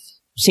played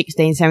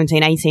 16,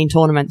 17, 18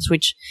 tournaments,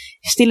 which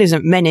still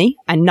isn't many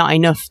and not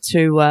enough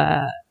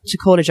to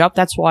call a job.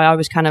 That's why I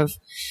was kind of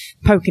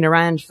poking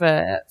around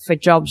for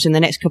jobs in the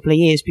next couple of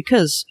years,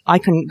 because I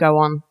couldn't go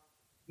on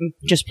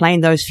just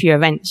playing those few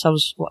events. I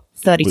was,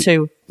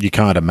 32. You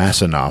can't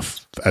amass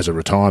enough as a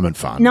retirement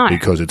fund,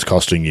 because it's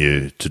costing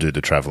you to do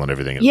the travel and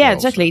everything as well. Yeah,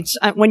 exactly. So.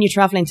 It's when you're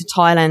traveling to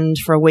Thailand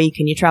for a week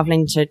and you're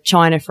traveling to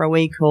China for a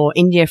week or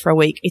India for a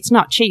week, it's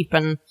not cheap.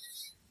 And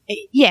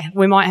yeah,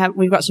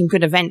 we've got some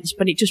good events,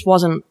 but it just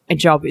wasn't a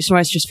job. It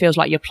almost just feels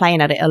like you're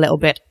playing at it a little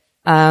bit.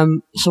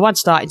 So I'd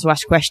started to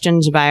ask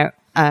questions about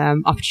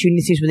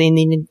opportunities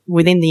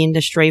within the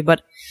industry,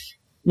 but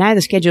now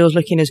the schedule is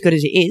looking as good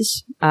as it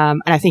is,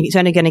 and I think it's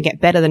only going to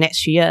get better the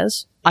next few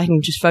years. I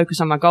can just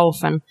focus on my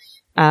golf and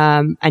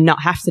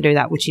not have to do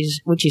that, which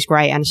is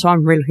great. And so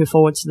I'm really looking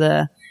forward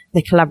to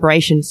the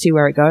collaboration to see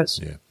where it goes.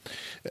 Yeah.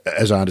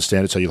 As I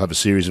understand it, so you'll have a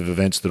series of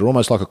events that are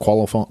almost like a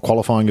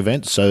qualifying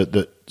event, so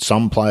that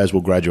some players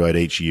will graduate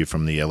each year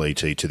from the LET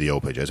to the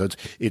LPGA. So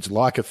it's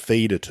like a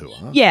feeder tour.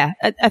 Huh? Yeah,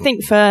 I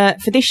think for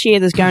this year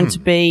there's going to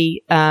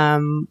be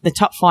the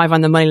top 5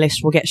 on the money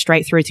list will get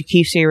straight through to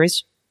Q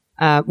Series,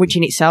 which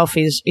in itself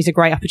is a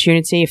great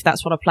opportunity if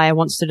that's what a player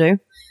wants to do.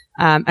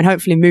 And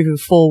hopefully moving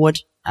forward,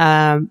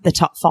 the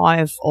top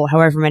 5 or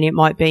however many it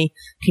might be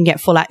can get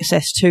full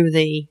access to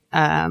the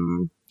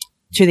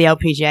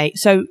LPGA.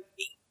 So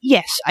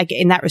yes,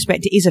 in that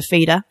respect, it is a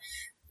feeder,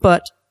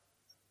 but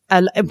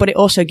it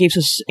also gives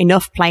us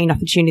enough playing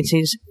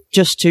opportunities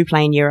just to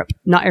play in Europe.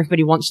 Not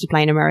everybody wants to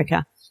play in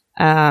America.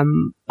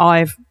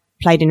 I've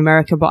played in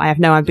America, but I have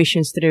no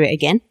ambitions to do it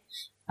again.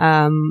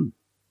 I'm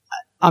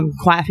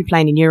quite happy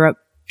playing in Europe,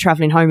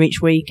 traveling home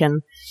each week,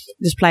 and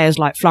there's players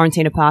like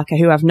Florentina Parker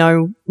who have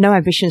no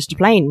ambitions to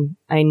play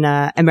in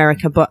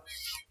America, but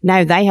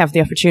now they have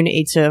the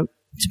opportunity to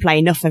play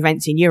enough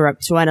events in Europe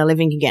to earn a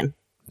living again.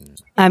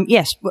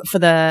 Yes,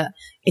 but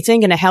it's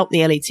only going to help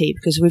the LET,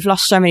 because we've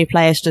lost so many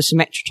players to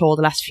Symetra Tour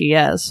the last few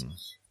years.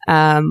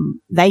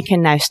 They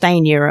can now stay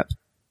in Europe,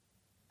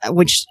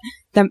 which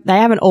they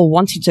haven't all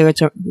wanted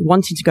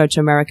to go to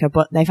America,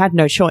 but they've had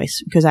no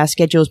choice because our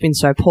schedule's been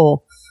so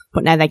poor.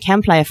 But now they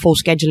can play a full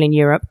schedule in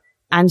Europe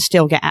and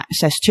still get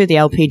access to the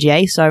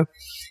LPGA. So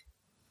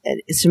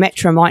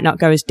Symetra might not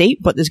go as deep,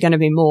 but there's going to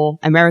be more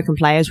American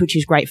players, which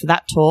is great for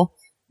that tour.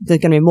 There's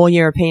going to be more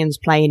Europeans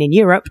playing in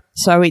Europe.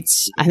 So I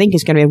think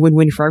it's going to be a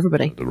win-win for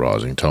everybody. The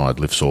rising tide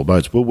lifts all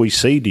boats. Will we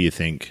see, do you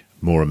think,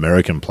 more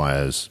American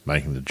players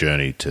making the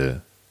journey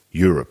to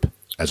Europe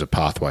as a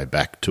pathway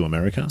back to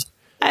America?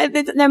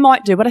 They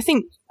might do, but I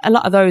think a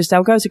lot of those,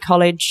 they'll go to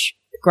college,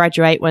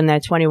 graduate when they're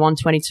 21,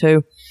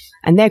 22,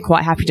 and they're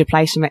quite happy to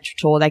play Symetra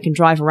Tour. They can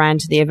drive around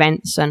to the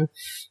events, and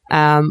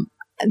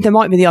there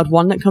might be the odd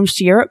one that comes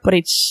to Europe, but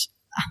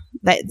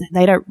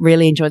they don't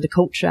really enjoy the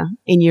culture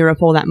in Europe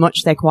all that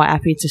much. They're quite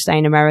happy to stay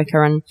in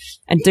America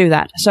and do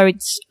that. So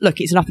it's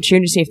an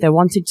opportunity if they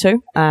wanted to,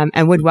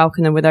 and would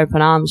welcome them with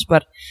open arms,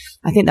 but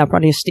I think they'll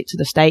probably stick to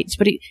the States.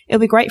 But it'll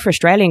be great for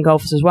Australian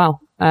golfers as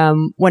well.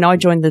 When I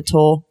joined the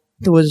tour,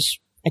 there was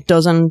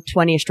 20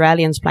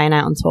 Australians playing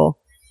out on tour,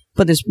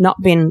 but there's not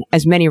been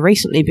as many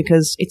recently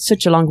because it's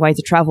such a long way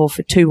to travel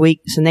for 2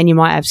 weeks, and then you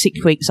might have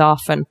 6 weeks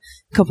off and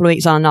a couple of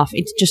weeks on and off.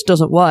 It just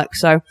doesn't work.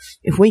 So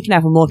if we can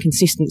have a more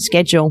consistent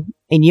schedule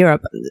in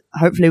Europe,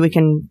 hopefully we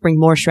can bring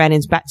more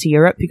Australians back to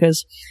Europe,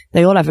 because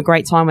they all have a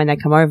great time when they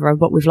come over,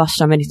 but we've lost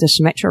so many to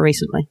Symetra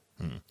recently.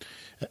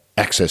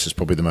 access is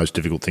probably the most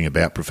difficult thing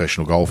about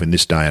professional golf in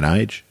this day and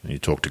age. You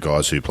talk to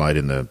guys who played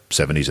in the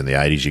 70s and the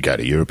 80s, you go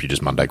to Europe, you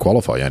just Monday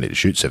qualify, you only need to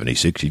shoot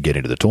 76, you'd get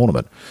into the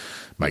tournament.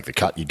 Make the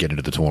cut, you'd get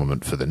into the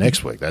tournament for the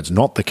next week. That's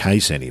not the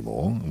case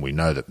anymore. We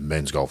know that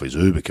men's golf is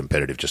uber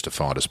competitive just to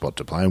find a spot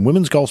to play, and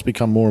women's golf's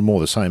become more and more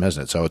the same,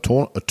 hasn't it? So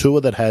a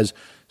tour that has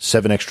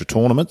 7 extra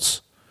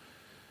tournaments,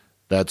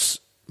 that's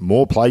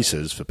more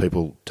places for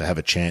people to have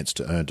a chance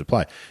to earn to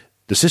play.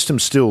 The system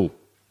still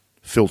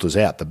filters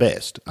out the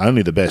best.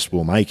 Only the best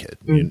will make it.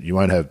 You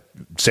won't have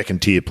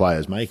second-tier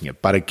players making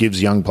it, but it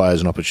gives young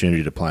players an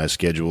opportunity to play a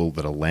schedule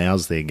that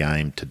allows their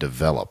game to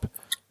develop.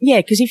 Yeah,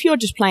 because if you're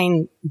just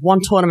playing one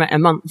tournament a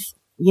month,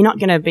 you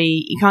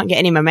can't get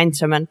any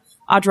momentum. And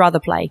I'd rather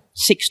play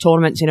 6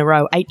 tournaments in a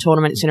row, 8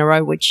 tournaments in a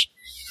row, which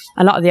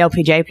a lot of the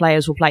LPGA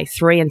players will play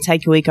 3 and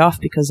take a week off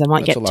because they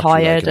might get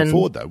tired. They can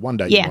afford, though. One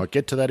day you might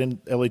get to that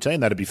in LET,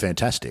 and that'd be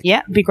fantastic.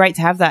 Yeah, it'd be great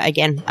to have that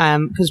again.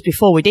 Because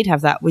before we did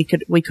have that, we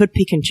could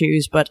pick and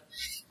choose. But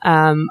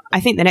I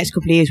think the next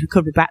couple of years we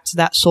could be back to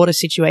that sort of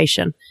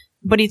situation.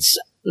 But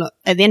look,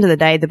 at the end of the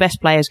day, the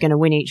best player is going to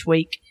win each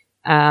week.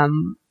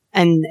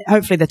 And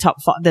hopefully the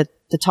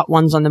top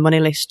ones on the money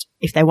list,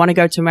 if they want to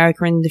go to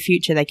America in the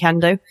future, they can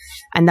do.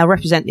 And they'll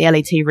represent the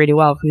LET really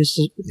well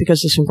because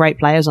there's some great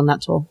players on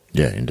that tour.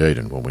 Yeah, indeed.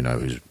 And well, we know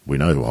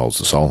who holds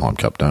the Solheim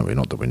Cup, don't we?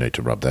 Not that we need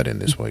to rub that in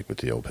this week with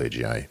the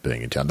LPGA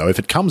being in town. Though if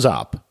it comes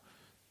up,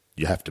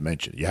 you have to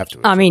mention it. You have to.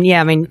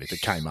 If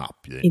it came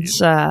up,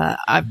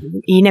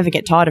 you never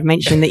get tired of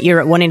mentioning that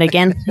Europe won it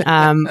again.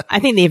 I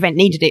think the event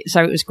needed it,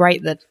 so it was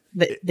great that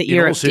Europe did.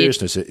 In all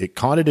seriousness, it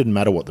kind of didn't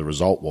matter what the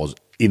result was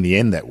in the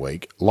end that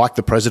week. Like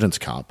the President's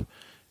Cup,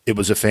 it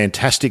was a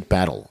fantastic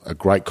battle, a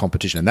great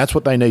competition, and that's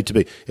what they need to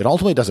be. It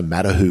ultimately doesn't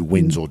matter who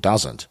wins or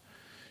doesn't,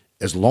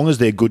 as long as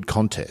they're good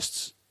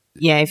contests.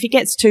 Yeah, if it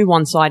gets too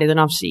one-sided, then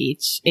obviously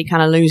it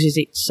kind of loses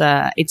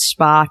its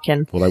spark.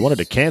 And well, they wanted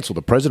to cancel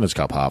the President's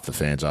Cup, half the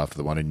fans, after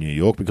the one in New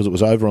York because it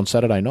was over on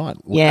Saturday night.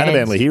 Yeah,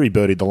 Anavan Lahiri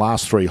birdied the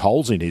last 3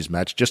 holes in his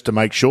match just to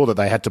make sure that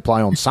they had to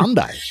play on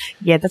Sunday.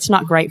 Yeah, that's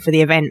not great for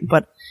the event.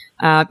 But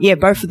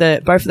both of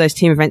those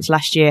team events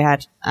last year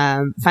had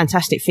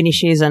fantastic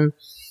finishes, and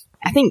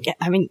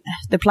I mean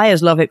the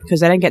players love it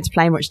because they don't get to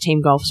play much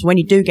team golf. So when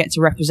you do get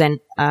to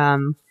represent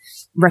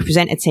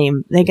a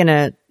team, they're going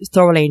to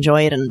thoroughly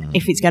enjoy it. And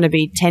if it's going to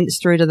be tense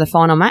through to the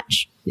final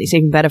match, it's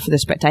even better for the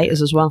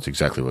spectators as well. That's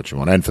exactly what you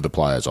want. And for the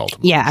players,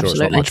 ultimately. Yeah, I'm sure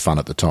absolutely. It's not much fun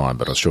at the time,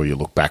 but I'm sure you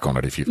look back on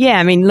it if you... Yeah,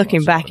 I mean,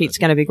 looking back, it's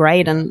going to be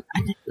great. And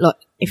look,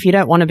 if you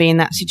don't want to be in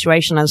that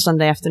situation on a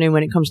Sunday afternoon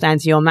when it comes down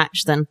to your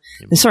match, then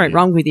there's something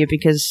wrong with you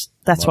because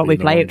that's what we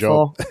play it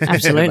for.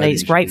 Absolutely.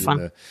 It's great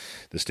fun.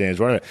 The stands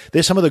right.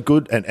 There's some of the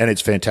good, and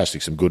it's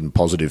fantastic, some good and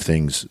positive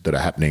things that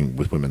are happening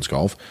with women's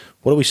golf.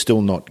 What are we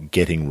still not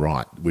getting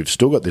right? We've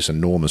still got this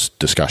enormous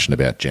discussion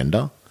about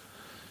gender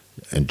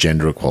and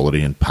gender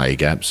equality and pay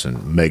gaps,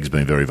 and Meg's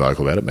been very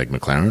vocal about it, Meg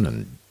McLaren,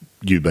 and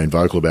you've been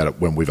vocal about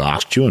it when we've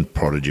asked you and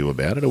prodded you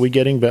about it. Are we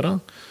getting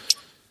better?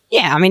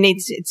 Yeah, I mean,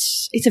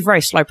 it's a very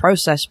slow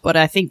process, but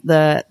I think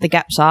the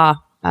gaps are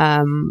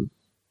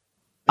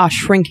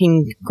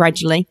shrinking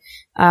gradually.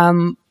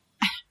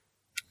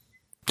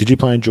 Did you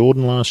play in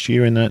Jordan last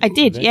year in that? I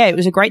did. event? Yeah, it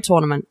was a great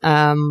tournament.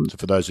 So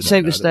for those who don't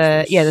it was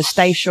the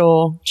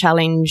Stayshore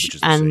Challenge, which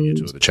is the senior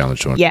tour, the Challenge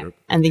Tour, yeah,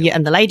 and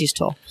the ladies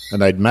tour.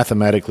 And they'd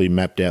mathematically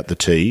mapped out the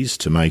tees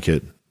to make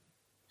it.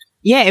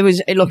 Yeah, it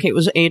was.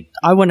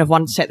 I wouldn't have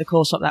wanted to set the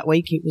course up that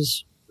week. It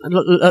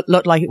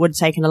looked like it would have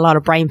taken a lot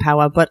of brain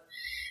power, but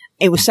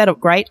it was set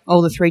up great.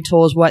 All the 3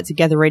 tours worked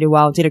together really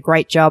well. Did a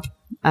great job.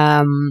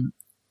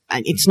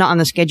 It's not on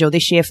the schedule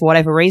this year for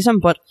whatever reason,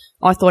 but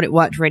I thought it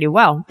worked really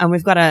well. And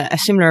we've got a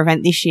similar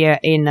event this year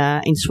in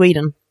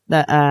Sweden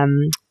that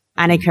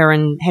Annika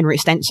and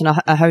Henrik Stenson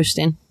are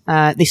hosting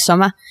this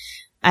summer.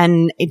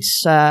 And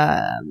it's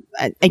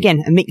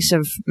again a mix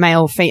of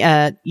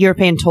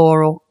European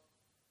tour or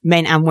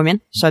men and women,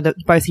 so that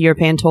both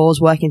European tours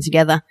working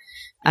together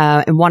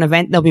in one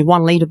event. There'll be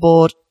one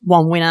leaderboard,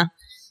 one winner,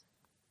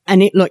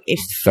 and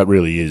that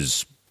really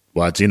is.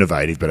 Well, it's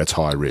innovative, but it's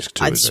high risk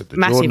too, isn't it? The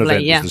Jordan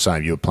event was the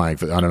same. You were playing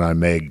for, I don't know,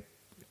 Meg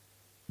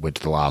went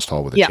to the last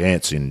hole with a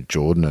chance in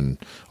Jordan, and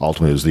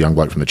ultimately it was the young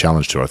bloke from the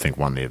Challenge Tour, I think,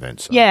 won the event.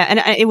 So. Yeah, and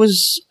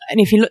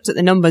if you looked at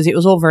the numbers, it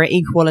was all very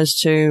equal as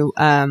to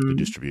the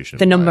distribution,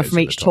 the number from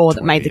each tour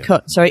that made the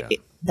cut. So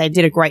they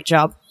did a great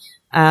job,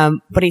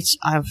 but it's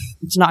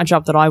not a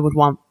job that I would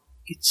want.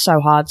 It's so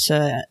hard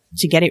to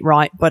get it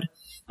right, but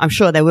I'm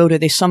sure they will do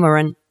this summer.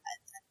 And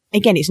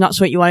again, it's not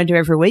something you want to do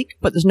every week,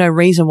 but there's no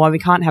reason why we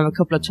can't have a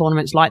couple of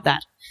tournaments like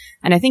that.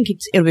 And I think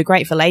it'll be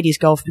great for ladies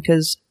golf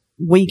because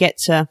we get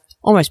to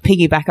almost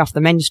piggyback off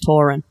the men's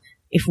tour. And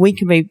if we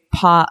can be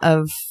part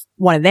of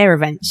one of their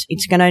events,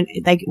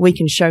 we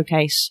can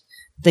showcase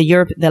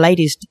the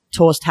ladies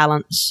tour's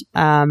talents,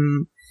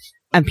 and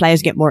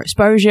players get more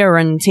exposure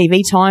and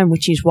TV time,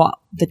 which is what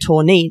the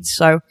tour needs.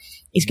 So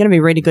it's going to be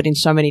really good in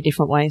so many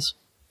different ways.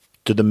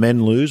 Do the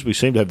men lose? We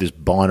seem to have this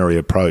binary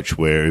approach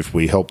where if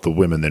we help the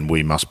women, then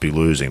we must be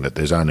losing, that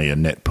there's only a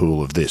net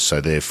pool of this. So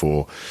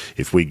therefore,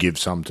 if we give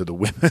some to the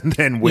women,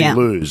 then we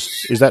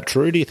lose. Is that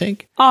true, do you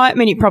think? Oh, I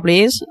mean, it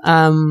probably is,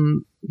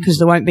 because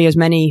there won't be as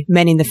many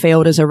men in the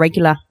field as a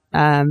regular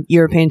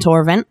European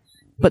Tour event.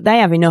 But they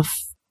have enough,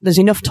 there's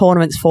enough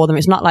tournaments for them.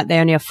 It's not like they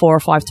only have 4 or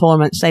 5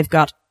 tournaments. They've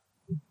got,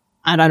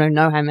 I don't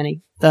know how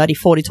many, 30,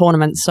 40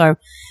 tournaments. So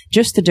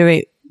just to do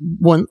it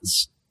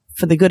once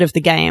for the good of the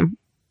game,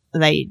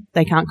 they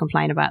can't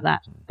complain about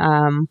that.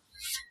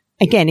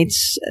 Again,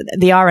 it's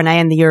the RNA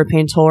and the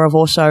European Tour have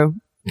also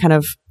kind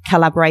of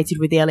collaborated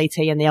with the LET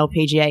and the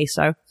LPGA.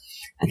 So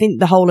I think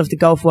the whole of the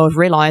golf world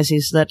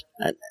realizes that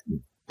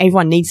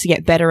everyone needs to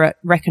get better at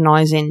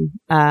recognizing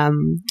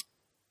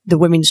the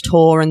women's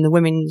tour and the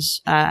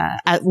women's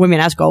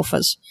women as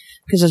golfers,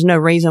 because there's no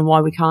reason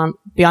why we can't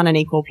be on an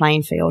equal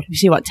playing field. You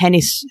see what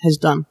tennis has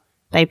done.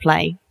 They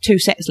play 2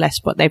 sets less,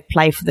 but they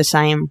play for the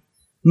same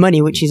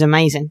money, which is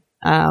amazing.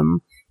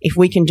 If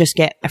we can just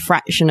get a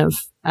fraction of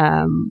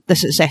the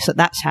success that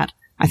that's had,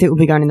 I think we'll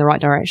be going in the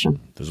right direction.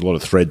 There's a lot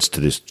of threads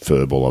to this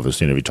furball,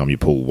 obviously, and every time you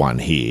pull one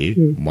here,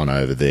 one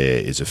over there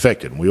is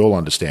affected. And we all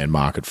understand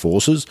market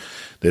forces.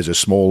 There's a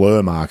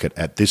smaller market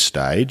at this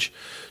stage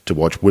to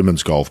watch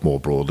women's golf more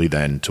broadly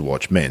than to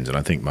watch men's, and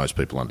I think most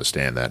people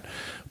understand that.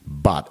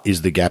 But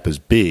is the gap as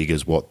big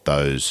as what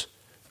those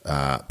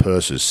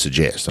purses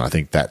suggest? And I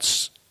think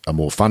that's a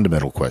more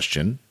fundamental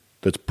question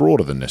that's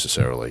broader than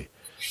necessarily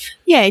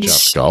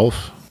just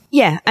golf.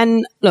 Yeah,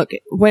 and look,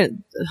 we're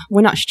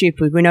not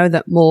stupid. We know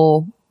that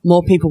more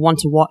people want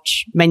to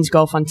watch men's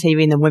golf on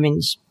TV than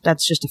women's.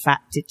 That's just a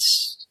fact.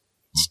 It's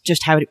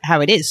just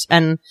how it is.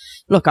 And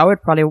look, I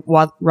would probably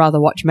rather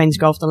watch men's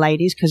golf than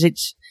ladies, because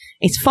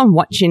it's fun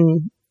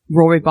watching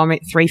Rory bomb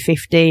at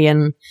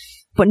 350,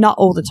 but not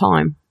all the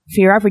time.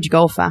 For your average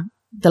golfer,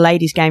 the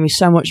ladies' game is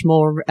so much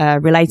more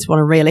relatable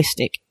and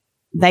realistic.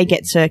 They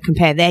get to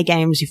compare their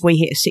games. If we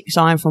hit a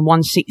 6-iron from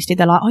 160,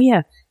 they're like, oh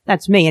yeah,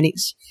 that's me, and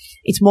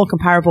it's more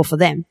comparable for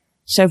them.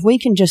 So if we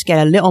can just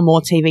get a little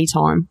more TV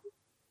time,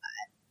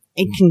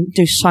 it can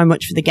do so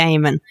much for the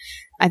game. And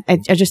I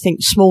just think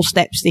small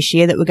steps this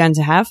year that we're going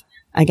to have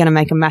are going to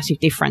make a massive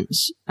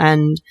difference.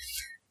 And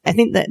I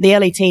think that the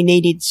LET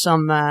needed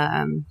some,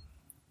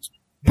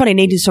 probably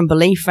needed some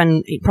belief,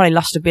 and it probably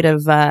lost a bit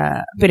of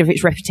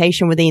its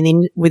reputation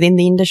within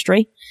the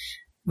industry.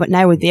 But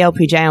now with the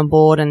LPGA on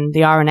board and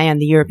the RNA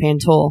and the European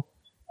Tour,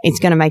 it's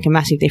going to make a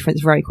massive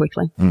difference very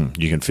quickly.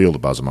 You can feel the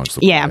buzz amongst the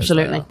players. Yeah,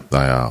 absolutely. They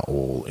are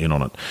all in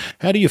on it.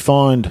 How do you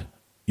find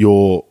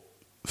your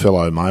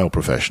fellow male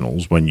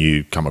professionals when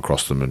you come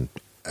across them?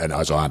 And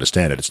as I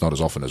understand it, it's not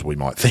as often as we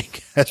might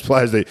think. As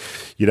players,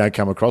 you don't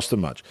come across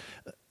them much.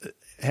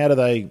 How did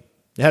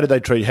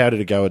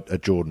it go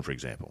at Jordan, for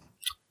example?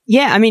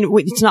 Yeah, I mean,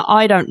 it's not.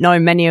 I don't know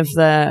many of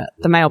the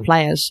male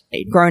players.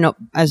 Growing up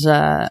as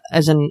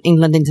an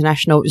England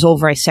international, it was all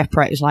very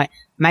separate. It was like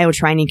male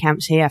training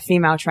camps here,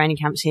 female training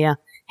camps here.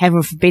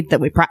 Heaven forbid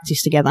that we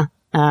practice together.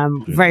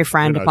 Very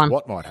frowned upon.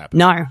 What might happen?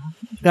 No,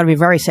 got to be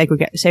very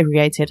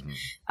segregated.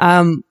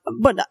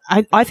 But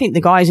I think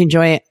the guys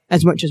enjoy it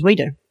as much as we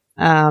do.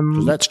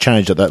 That's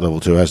changed at that level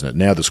too, hasn't it?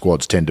 Now the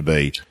squads tend to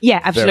be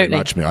absolutely. Very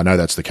much. I know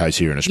that's the case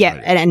here in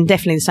Australia. Yeah, and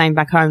definitely the same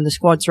back home. The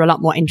squads are a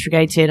lot more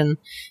integrated, and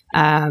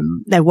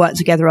they work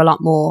together a lot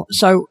more.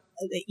 So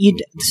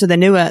the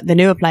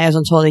newer players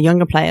on tour, the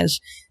younger players,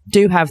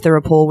 do have the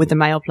rapport with the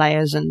male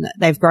players, and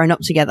they've grown up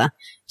together.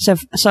 So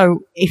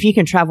if you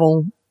can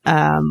travel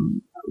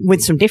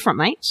with some different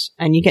mates,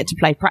 and you get to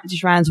play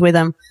practice rounds with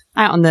them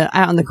out on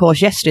the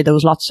course yesterday, there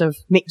was lots of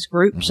mixed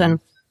groups,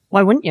 and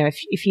why wouldn't you?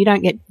 If you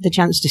don't get the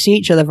chance to see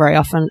each other very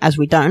often, as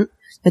we don't,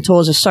 the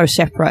tours are so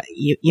separate,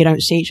 you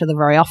don't see each other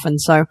very often.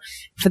 So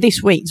for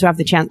this week to have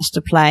the chance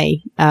to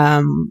play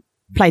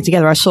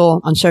together, I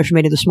saw on social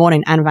media this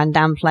morning, Anne van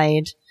Dam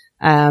played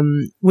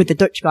with the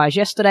Dutch guys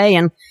yesterday,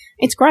 and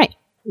it's great.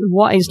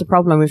 What is the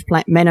problem with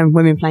men and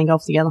women playing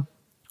golf together?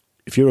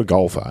 If you're a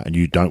golfer and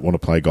you don't want to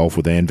play golf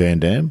with Anne van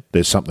Dam,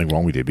 there's something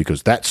wrong with you,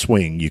 because that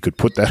swing, you could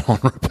put that on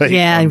repeat.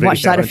 Yeah, I've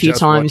watched that a few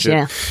times,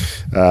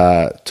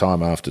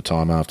 time after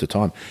time after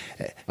time.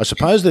 I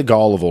suppose the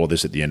goal of all of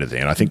this at the end of the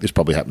day, and I think this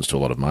probably happens to a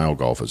lot of male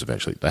golfers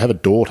eventually, they have a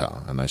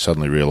daughter and they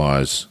suddenly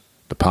realise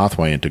the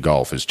pathway into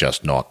golf is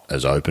just not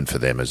as open for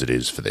them as it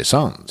is for their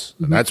sons.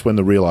 And that's when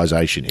the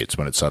realisation hits,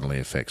 when it suddenly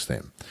affects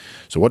them.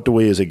 So what do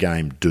we as a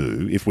game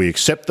do if we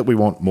accept that we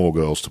want more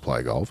girls to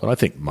play golf? And I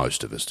think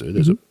most of us do.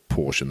 There's a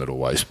portion that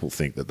always will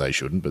think that they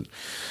shouldn't, but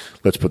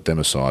let's put them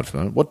aside for a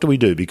moment. What do we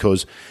do?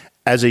 Because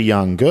as a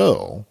young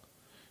girl,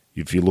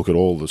 if you look at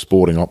all the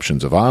sporting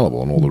options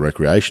available and all the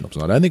recreation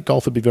options, I don't think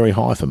golf would be very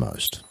high for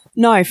most.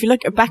 No, if you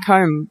look back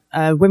home,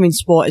 women's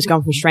sport has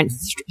gone from strength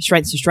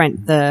to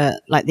strength. The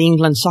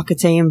England soccer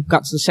team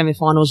got to the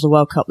semi-finals of the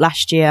World Cup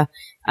last year.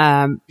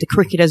 The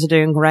cricketers are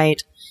doing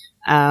great.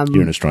 Here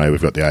in Australia,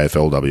 we've got the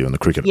AFLW and the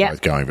cricket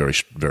both going very,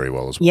 very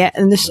well as well. Yeah,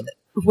 and this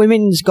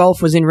women's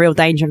golf was in real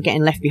danger of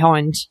getting left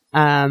behind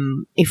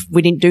if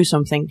we didn't do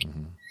something.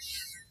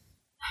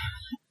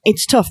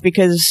 It's tough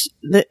because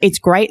it's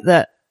great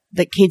that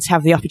that kids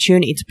have the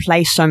opportunity to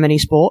play so many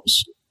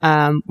sports,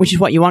 which is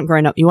what you want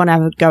growing up. You want to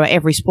have a go at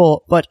every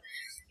sport, but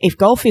if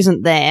golf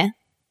isn't there,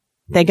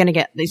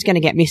 it's going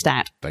to get missed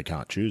out. They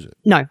can't choose it.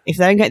 No, if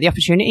they don't get the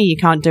opportunity, you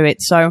can't do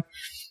it. So,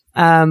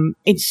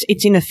 it's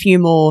in a few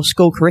more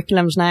school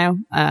curriculums now,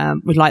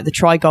 with like the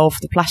Try Golf,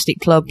 the plastic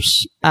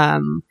clubs.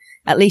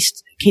 At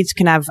least kids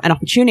can have an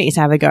opportunity to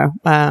have a go.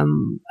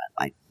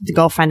 Like the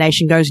Golf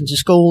Foundation goes into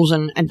schools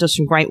and does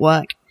some great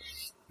work,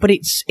 but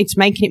it's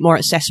making it more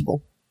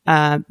accessible,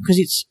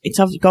 because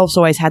golf's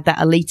always had that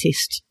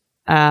elitist,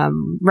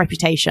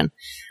 reputation,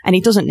 and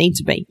it doesn't need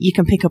to be. You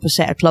can pick up a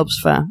set of clubs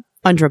for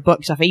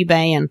 $100 off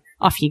eBay and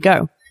off you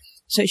go.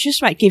 So it's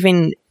just about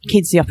giving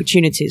kids the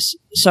opportunities.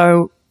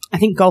 So I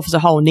think golf as a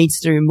whole needs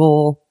to do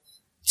more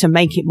to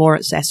make it more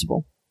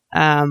accessible.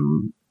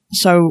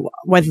 So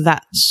whether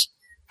that's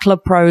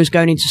club pros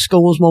going into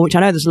schools more, which I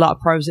know there's a lot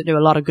of pros that do a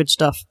lot of good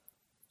stuff,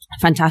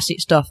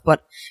 fantastic stuff,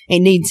 but it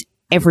needs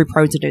every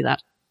pro to do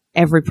that.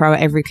 Every pro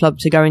at every club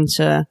to go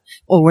into,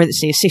 or whether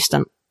it's the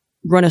assistant,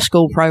 run a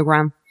school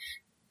program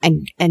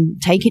and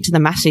take it to the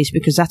masses,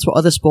 because that's what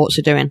other sports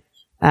are doing.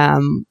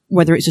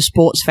 Whether it's a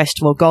sports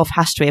festival, golf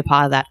has to be a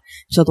part of that.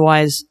 So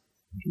otherwise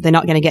they're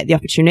not going to get the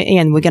opportunity,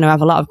 and we're going to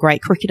have a lot of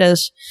great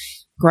cricketers,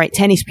 great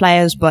tennis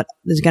players, but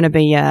there's going to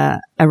be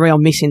a real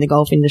miss in the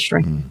golf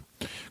industry.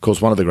 Of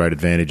course, one of the great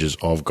advantages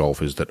of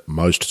golf is that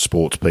most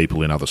sports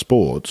people in other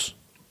sports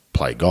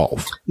play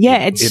golf.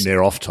 Yeah, in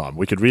their off time.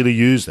 We could really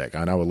use that.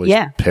 I know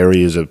Elise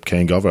Perry is a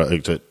keen golfer.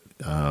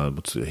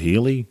 What's it,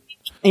 Healy?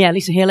 Yeah,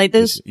 Lisa Healy.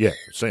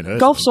 Seen her.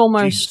 Golf's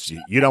almost...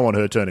 you don't want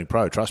her turning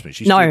pro, trust me.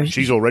 She's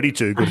already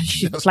too good.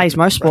 She plays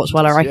most sports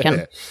well, I reckon.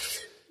 Yeah.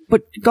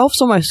 But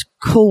golf's almost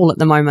cool at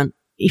the moment.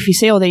 If you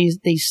see all these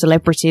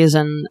celebrities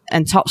and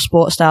top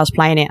sports stars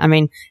playing it, I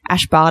mean,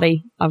 Ash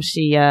Barty,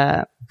 obviously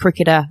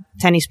cricketer,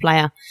 tennis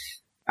player.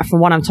 From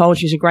what I'm told,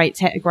 she's a great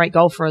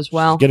golfer as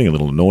well. She's getting a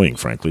little annoying,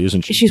 frankly,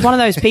 isn't she? She's one of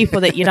those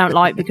people that you don't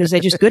like because they're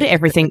just good at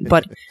everything.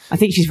 But I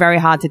think she's very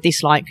hard to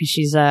dislike because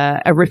she's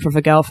a rip of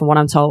a girl, from what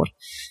I'm told.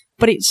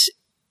 But it's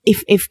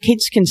if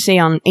kids can see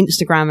on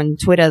Instagram and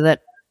Twitter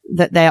that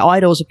their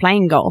idols are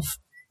playing golf,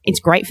 it's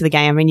great for the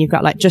game. I mean, you've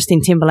got like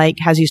Justin Timberlake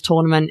has his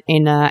tournament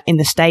in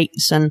the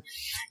States, and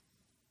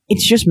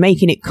it's just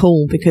making it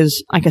cool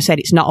because, like I said,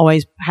 it's not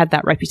always had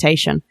that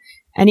reputation.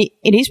 And it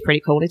is pretty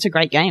cool. It's a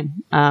great game.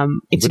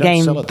 It's we a game.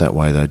 We don't sell it that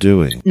way, though, do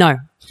we? No.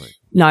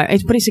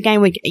 But it's a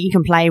game where you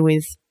can play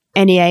with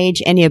any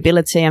age, any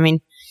ability. I mean,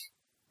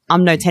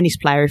 I'm no tennis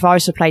player. If I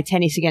was to play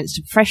tennis against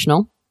a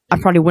professional, I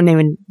probably wouldn't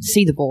even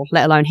see the ball,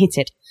 let alone hit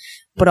it.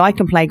 But I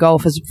can play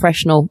golf as a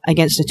professional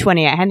against a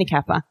 28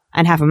 handicapper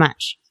and have a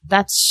match.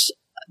 That's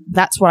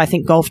what I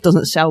think golf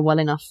doesn't sell well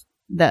enough.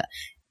 That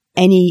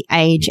any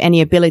age, any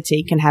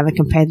ability can have a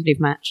competitive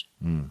match.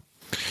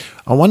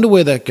 I wonder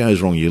where that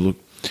goes wrong. You look.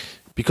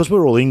 Because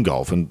we're all in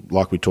golf, and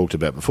like we talked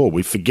about before,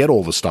 we forget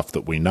all the stuff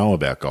that we know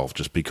about golf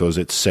just because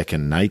it's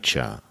second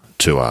nature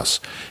to us.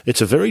 It's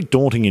a very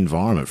daunting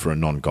environment for a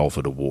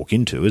non-golfer to walk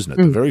into, isn't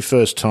it? The very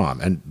first time,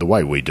 and the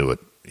way we do it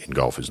in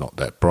golf is not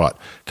that bright.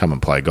 Come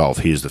and play golf.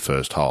 Here's the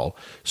first hole.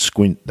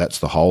 Squint, that's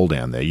the hole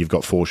down there. You've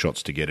got 4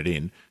 shots to get it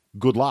in.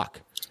 Good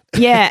luck.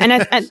 Yeah,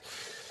 and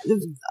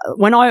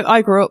when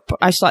I grew up,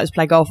 I started to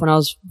play golf when I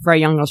was very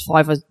young.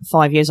 I was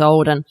 5 years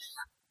old, and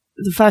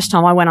the first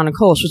time I went on a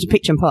course was a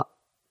pitch and putt.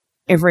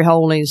 Every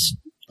hole is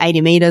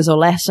 80 meters or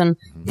less, and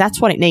that's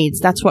what it needs.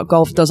 That's what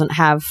golf doesn't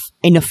have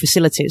enough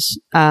facilities.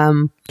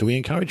 Do we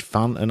encourage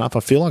fun enough?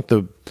 I feel like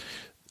the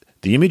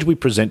image we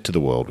present to the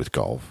world with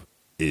golf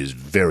is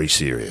very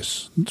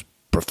serious. It's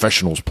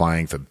professionals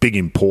playing for big,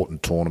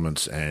 important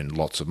tournaments and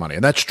lots of money.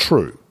 And that's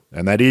true.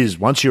 And that is,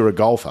 once you're a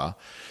golfer,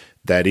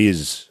 that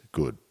is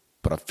good.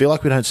 But I feel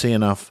like we don't see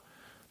enough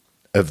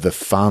of the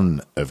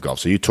fun of golf.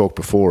 So you talked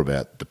before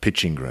about the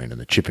pitching green and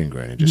the chipping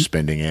green and just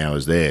spending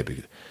hours there.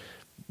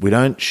 We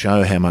don't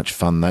show how much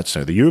fun that's.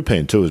 So the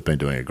European Tour has been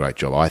doing a great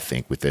job, I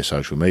think, with their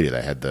social media.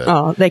 They had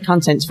their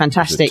content's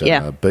fantastic.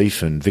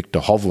 Beef and Victor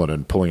Hovland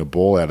and pulling a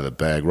ball out of the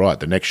bag. Right,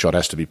 the next shot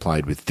has to be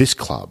played with this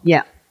club.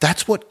 Yeah,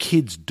 that's what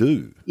kids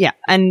do. Yeah,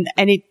 and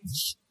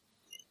it's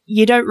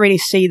you don't really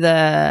see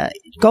the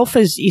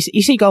golfers.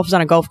 You see golfers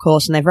on a golf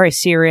course, and they're very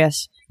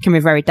serious, can be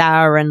very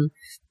dour, and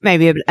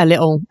maybe a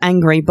little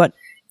angry. But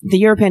the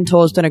European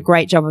Tour's done a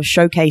great job of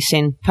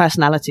showcasing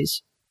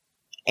personalities.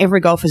 Every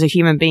golfer's a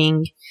human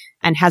being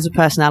and has a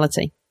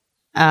personality.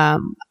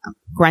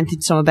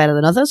 Granted, some are better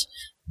than others,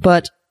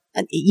 but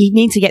you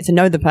need to get to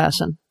know the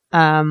person.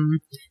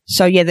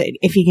 So yeah,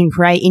 if you can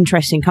create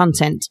interesting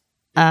content,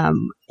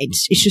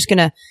 it's just going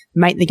to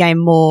make the game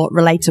more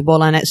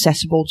relatable and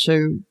accessible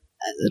to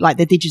like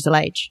the digital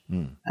age.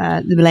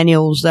 The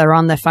millennials, they're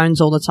on their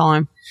phones all the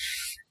time,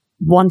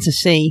 want to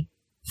see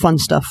fun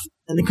stuff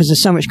because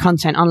there's so much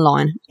content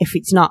online. If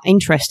it's not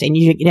interesting,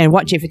 you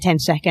watch it for 10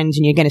 seconds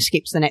and you're going to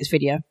skip to the next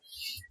video.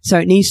 So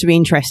it needs to be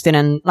interesting,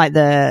 and like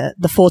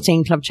the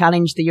 14 club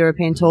challenge the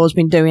European Tour has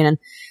been doing,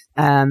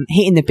 and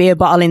hitting the beer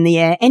bottle in the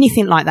air,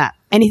 anything like that,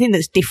 anything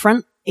that's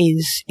different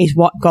is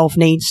what golf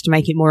needs to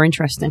make it more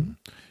interesting.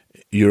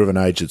 You're of an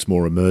age that's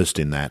more immersed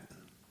in that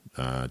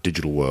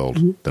digital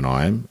world than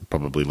I am,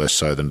 probably less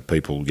so than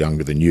people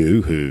younger than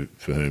you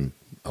for whom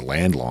a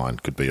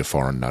landline could be a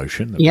foreign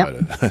notion,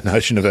 a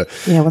notion of a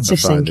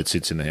phone that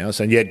sits in the house.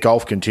 And yet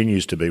golf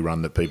continues to be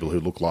run that people who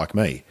look like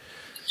me,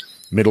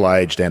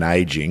 middle-aged and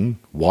ageing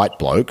white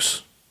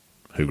blokes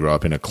who grew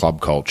up in a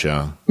club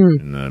culture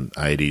in the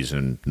 80s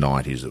and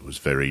 90s that was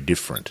very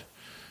different.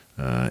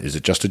 Is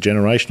it just a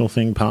generational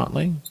thing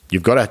partly?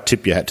 You've got to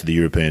tip your hat to the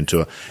European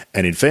Tour.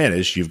 And in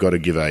fairness, you've got to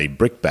give a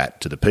brickbat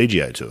to the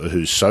PGA Tour,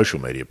 whose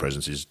social media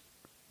presence is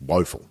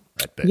woeful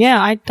at best.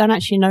 Yeah, I don't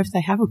actually know if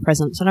they have a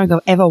presence. I don't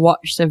think I've ever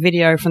watched a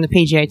video from the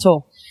PGA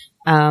Tour.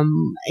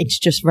 It's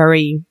just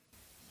very...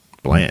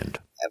 bland.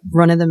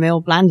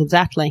 Run-of-the-mill, bland,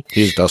 exactly.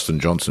 Here's Dustin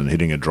Johnson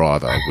hitting a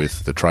driver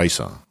with the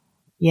tracer.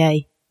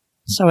 Yay.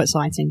 So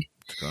exciting.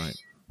 It's great.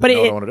 But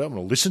what I want to do, I'm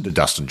going to listen to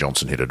Dustin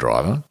Johnson hit a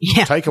driver.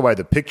 Yeah. Take away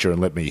the picture and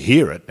let me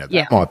hear it. Now,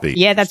 that might be...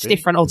 Yeah, that's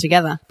different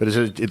altogether. But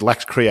it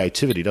lacks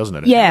creativity, doesn't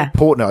it? Yeah.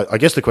 Important, I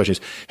guess the question is,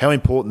 how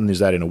important is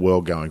that in a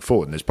world going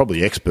forward? And there's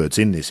probably experts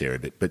in this area,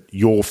 but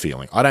your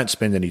feeling. I don't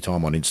spend any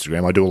time on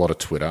Instagram. I do a lot of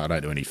Twitter. I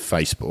don't do any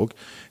Facebook.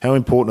 How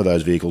important are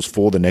those vehicles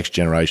for the next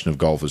generation of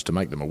golfers to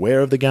make them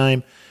aware of the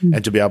game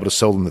and to be able to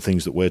sell them the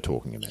things that we're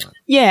talking about?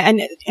 Yeah,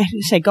 and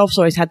say golf's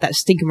always had that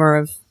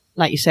stigma of,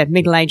 like you said,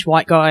 middle-aged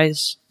white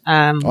guys.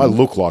 I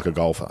look like a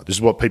golfer. This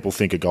is what people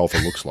think a golfer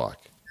looks like.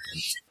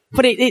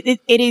 But it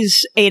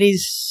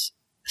is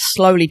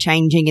slowly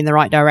changing in the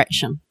right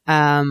direction.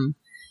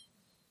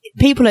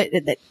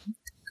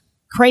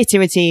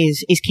 Creativity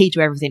is key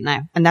to everything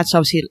now, and that's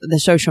obviously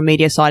the social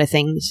media side of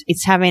things.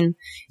 It's been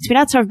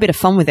able to have a bit of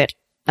fun with it.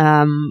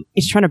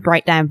 It's trying to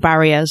break down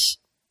barriers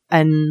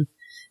and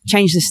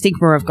change the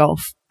stigma of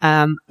golf.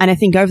 And I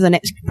think over the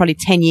next probably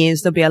 10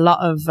 years, there'll be a lot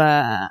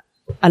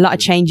of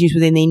changes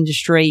within the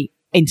industry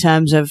in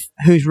terms of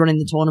who's running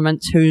the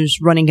tournaments, who's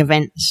running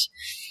events.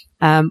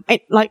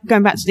 Like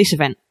going back to this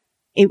event,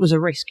 it was a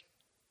risk,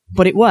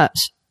 but it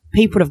works.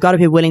 People have got to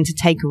be willing to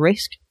take a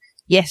risk.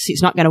 Yes,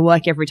 it's not going to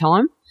work every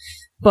time,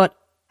 but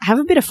have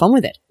a bit of fun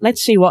with it.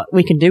 Let's see what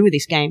we can do with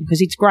this game,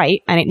 because it's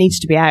great and it needs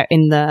to be out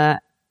in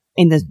the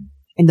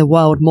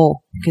world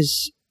more,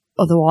 because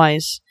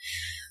otherwise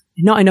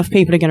not enough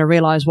people are going to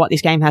realize what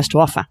this game has to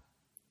offer.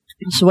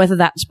 So whether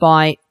that's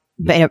by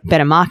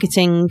better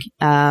marketing,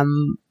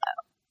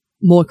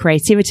 more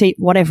creativity,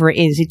 whatever it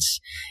is,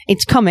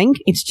 it's coming.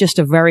 It's just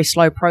a very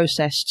slow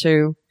process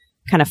to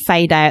kind of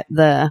fade out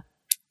the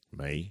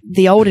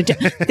older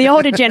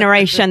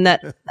generation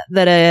that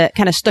are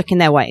kind of stuck in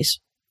their ways.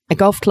 A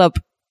golf club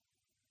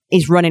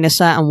is running a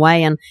certain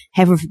way, and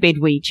heaven forbid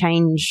we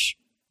change.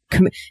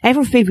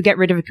 Heaven forbid we get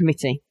rid of a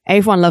committee.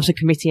 Everyone loves a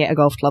committee at a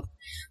golf club,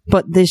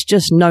 but there's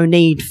just no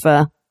need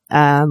for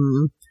a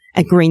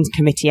greens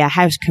committee, a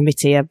house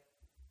committee, a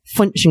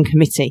function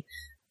committee.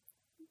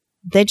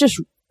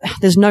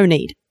 There's no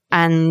need.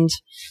 And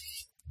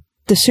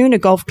the sooner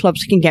golf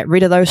clubs can get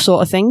rid of those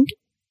sort of things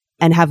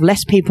and have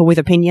less people with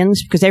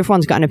opinions, because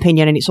everyone's got an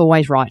opinion and it's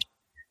always right.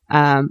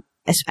 And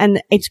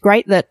it's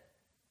great that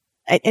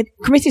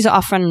committees are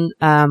often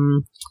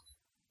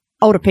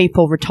older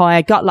people,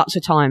 retired, got lots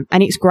of time,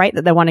 and it's great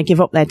that they want to give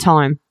up their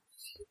time,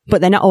 but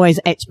they're not always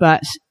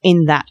experts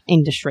in that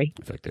industry.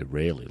 In fact, they're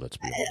rarely, let's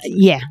be honest.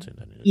 Yeah.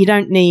 You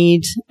don't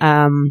need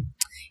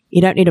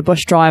a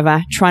bus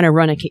driver trying to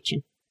run a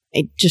kitchen.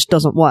 It just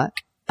doesn't work.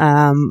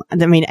 I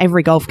mean,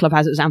 every golf club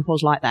has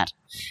examples like that,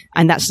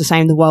 and that's the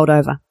same the world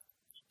over.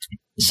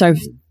 So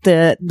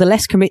the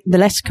less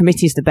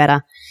committees, the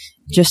better,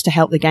 just to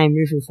help the game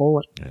moving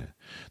forward. Yeah.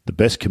 The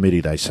best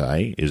committee, they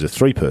say, is a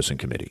 3-person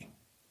committee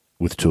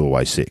with 2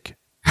 away sick.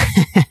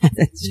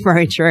 That's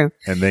very true.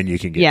 And then you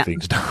can get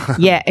things done.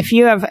 Yeah, if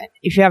you have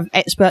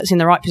experts in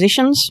the right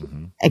positions,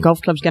 a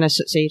golf club's going to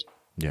succeed.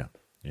 Yeah,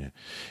 yeah.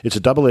 It's a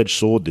double-edged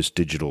sword, this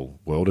digital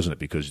world, isn't it?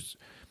 Because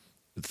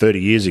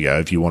 30 years ago,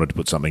 if you wanted to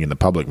put something in the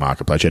public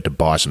marketplace, you had to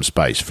buy some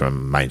space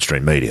from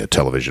mainstream media,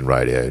 television,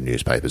 radio,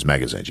 newspapers,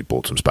 magazines. You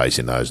bought some space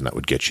in those and that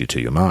would get you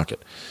to your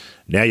market.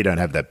 Now you don't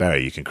have that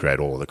barrier. You can create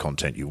all of the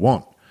content you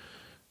want.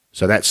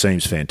 So that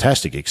seems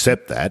fantastic,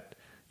 except that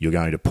you're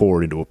going to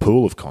pour it into a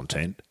pool of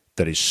content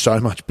that is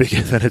so much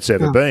bigger than it's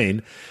ever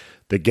been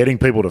that getting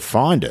people to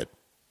find it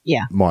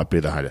might be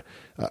the harder.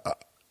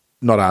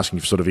 Not asking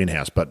for sort of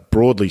in-house, but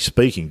broadly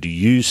speaking,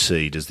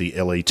 does the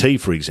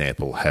LET, for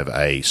example, have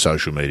a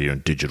social media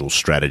and digital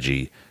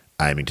strategy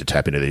aiming to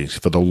tap into these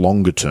for the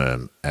longer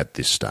term at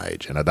this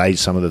stage? And are they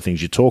some of the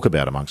things you talk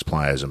about amongst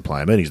players and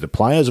player meetings? The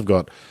players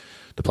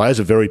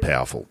are very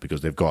powerful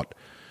because they've got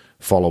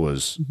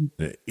followers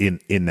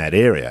in that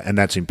area, and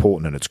that's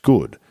important and it's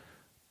good.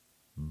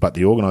 But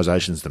the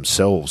organisations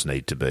themselves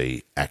need to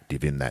be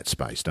active in that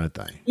space, don't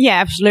they?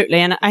 Yeah, absolutely.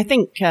 And I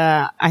think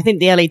the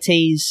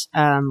LET's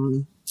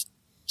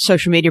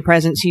social media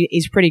presence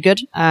is pretty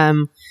good.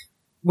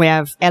 We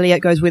have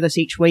Elliot goes with us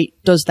each week,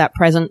 does that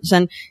presence,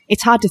 and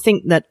it's hard to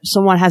think that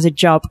someone has a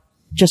job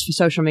just for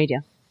social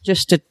media,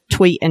 just to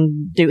tweet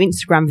and do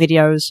Instagram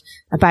videos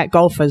about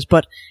golfers.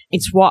 But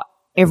it's what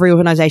every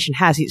organisation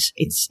has.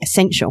 It's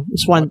essential.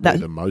 It's one that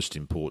the most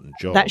important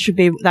job. That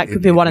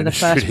could be one of the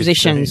first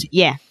positions.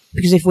 Yeah.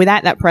 Because if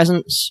without that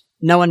presence,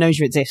 no one knows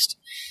you exist.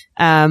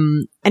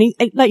 And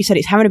like you said,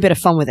 it's having a bit of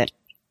fun with it.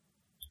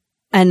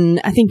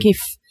 And I think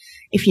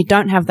if you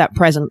don't have that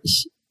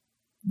presence,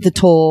 the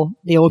tour,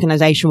 the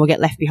organisation will get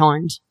left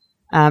behind.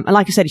 And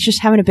like I said, it's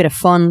just having a bit of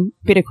fun,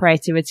 bit of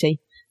creativity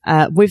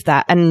with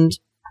that. And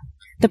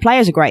the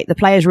players are great. The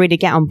players really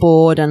get on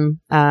board, and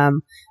I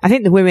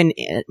think the women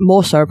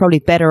more so are probably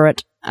better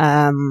at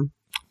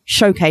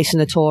showcasing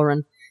the tour.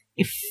 And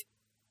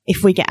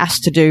if we get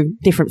asked to do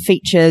different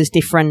features,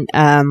 different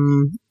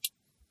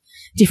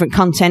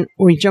content,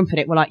 we jump at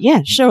it. We're like,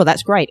 yeah, sure,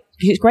 that's great,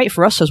 because it's great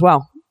for us as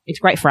well. It's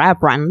great for our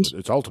brand.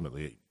 It's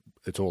ultimately,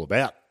 it's all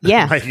about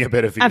making a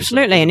better video.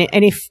 Absolutely.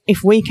 And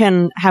if we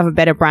can have a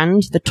better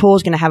brand, the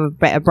tour's going to have a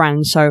better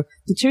brand. So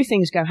the two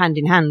things go hand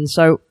in hand.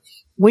 So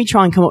we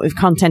try and come up with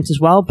content as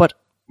well, but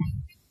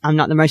I'm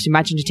not the most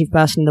imaginative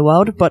person in the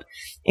world. But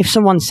if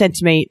someone said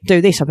to me,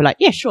 do this, I'd be like,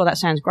 yeah, sure, that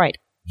sounds great.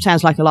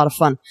 Sounds like a lot of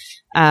fun.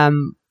 I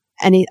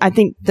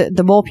think that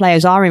the more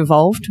players are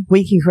involved,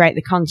 we can create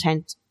the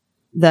content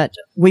that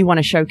we want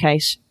to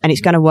showcase, and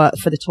it's going to work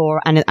for the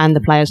tour and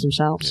the players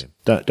themselves.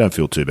 Yeah. Don't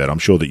feel too bad. I'm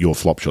sure that your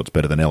flop shot's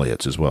better than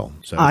Elliot's as well.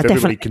 So if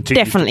everybody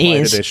continues to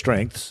play to their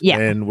strengths,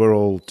 then we're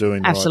all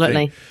doing the absolutely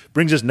right thing.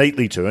 Brings us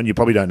neatly to, and you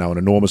probably don't know an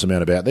enormous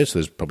amount about this,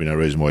 there's probably no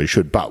reason why you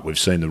should, but we've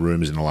seen the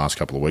rumours in the last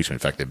couple of weeks. In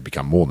fact, they've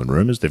become more than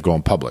rumours. They've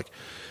gone public.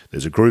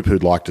 There's a group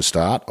who'd like to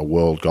start a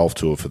world golf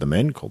tour for the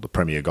men called the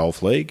Premier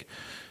Golf League.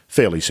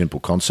 Fairly simple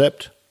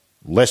concept.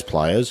 Less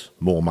players,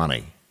 more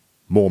money.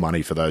 More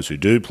money for those who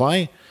do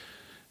play.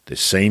 There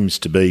seems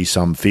to be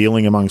some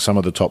feeling among some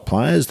of the top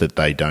players that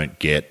they don't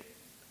get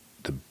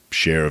the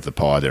share of the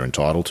pie they're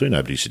entitled to.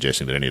 Nobody's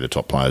suggesting that any of the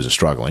top players are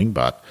struggling,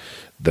 but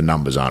the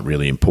numbers aren't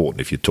really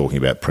important if you're talking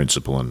about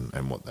principle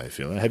and what they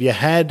feel. Have you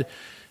had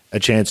a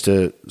chance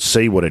to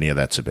see what any of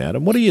that's about?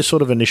 And what are your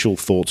sort of initial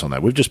thoughts on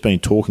that? We've just been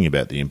talking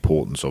about the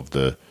importance of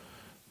the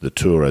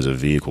tour as a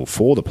vehicle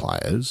for the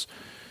players.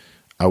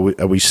 Are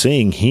we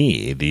seeing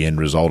here the end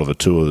result of a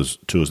tours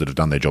that have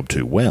done their job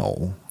too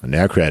well and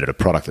now created a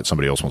product that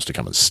somebody else wants to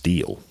come and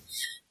steal?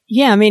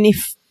 Yeah, I mean,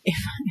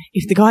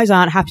 if the guys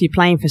aren't happy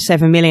playing for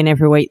 7 million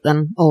every week,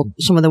 then, or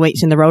some of the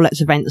weeks in the Rolex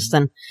events,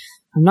 then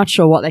I'm not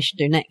sure what they should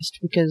do next,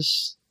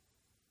 because,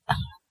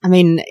 I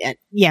mean,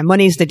 yeah,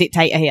 money is the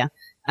dictator here,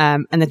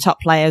 and the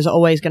top players are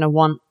always going to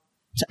want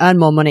to earn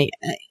more money.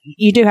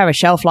 You do have a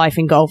shelf life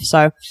in golf,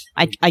 so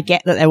I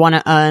get that they want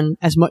to earn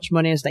as much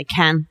money as they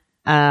can.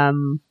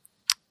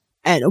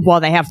 While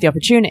they have the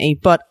opportunity,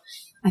 but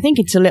I think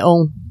it's a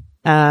little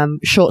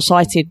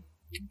short-sighted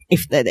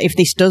if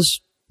this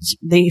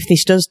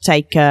does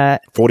take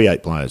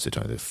 48 players. They're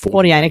talking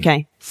 48.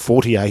 Okay,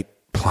 48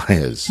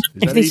 players.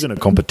 Is that even a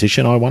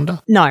competition? I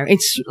wonder. No,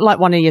 it's like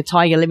one of your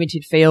Tiger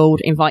Limited Field,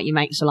 invite your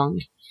mates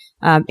along.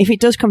 If it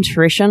does come to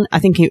fruition, I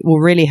think it will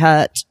really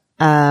hurt.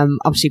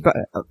 Obviously,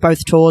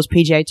 both tours,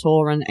 PGA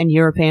Tour and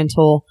European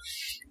Tour.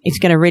 It's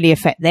going to really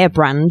affect their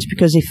brand,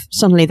 because if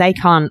suddenly they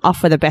can't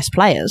offer the best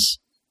players,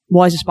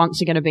 why is a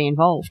sponsor going to be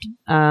involved?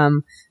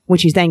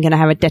 Which is then going to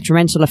have a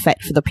detrimental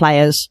effect for the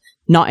players,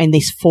 not in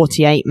this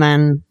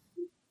 48-man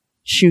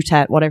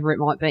shootout, whatever it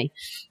might be.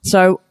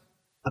 So,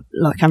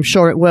 look, I'm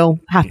sure it will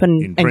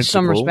happen in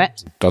some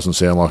respect. Doesn't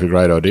sound like a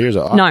great idea, is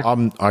it?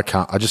 No.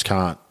 I just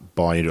can't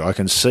buy into it. I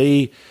can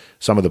see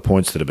some of the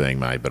points that are being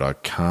made, but I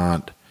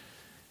can't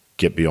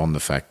get beyond the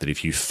fact that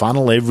if you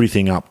funnel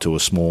everything up to a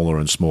smaller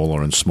and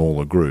smaller and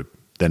smaller group,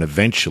 then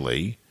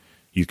eventually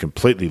you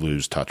completely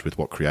lose touch with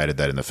what created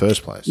that in the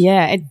first place.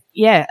 Yeah.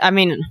 I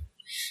mean,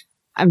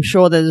 I'm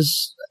sure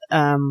there's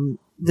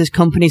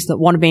companies that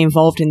want to be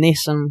involved in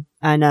this and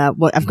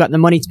I've got the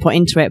money to put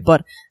into it,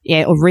 but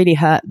yeah, it'll really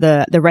hurt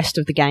the rest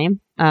of the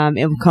game.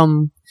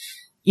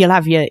 You'll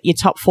have your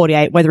top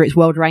 48, whether it's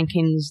world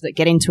rankings that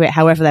get into it,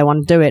 however they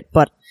want to do it,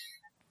 but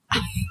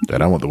they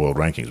don't want the world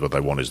rankings. What they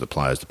want is the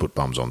players to put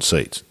bums on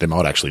seats. There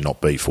might actually not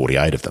be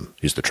 48 of them,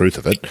 is the truth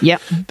of it.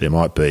 Yep. There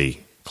might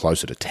be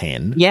closer to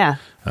 10. Yeah.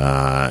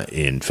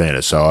 In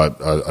fairness. So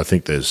I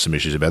think there's some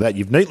issues about that.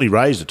 You've neatly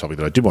raised a topic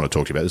that I did want to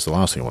talk to you about. This is the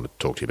last thing I wanted to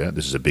talk to you about.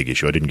 This is a big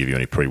issue. I didn't give you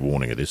any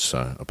pre-warning of this,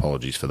 so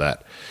apologies for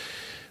that.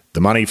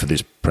 The money for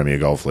this Premier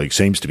Golf League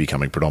seems to be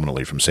coming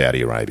predominantly from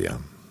Saudi Arabia.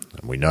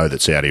 And we know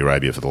that Saudi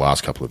Arabia for the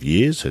last couple of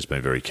years has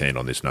been very keen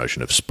on this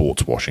notion of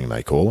sports washing,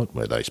 they call it,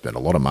 where they spend a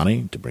lot of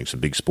money to bring some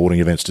big sporting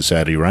events to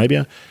Saudi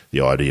Arabia,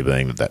 the idea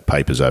being that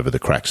papers over the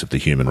cracks of the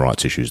human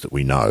rights issues that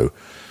we know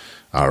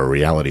are a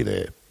reality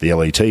there. The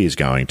LET is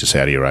going to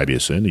Saudi Arabia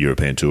soon. The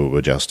European Tour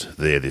were just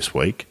there this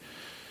week.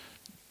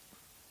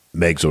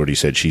 Meg's already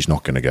said she's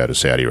not going to go to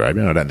Saudi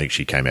Arabia, and I don't think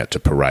she came out to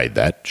parade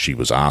that. She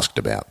was asked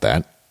about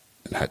that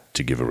and had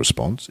to give a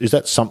response. Is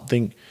that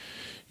something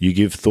you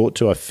give thought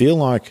to? I feel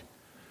like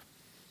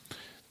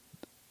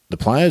the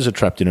players are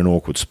trapped in an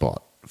awkward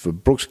spot. For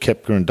Brooks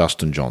Koepka and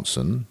Dustin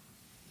Johnson,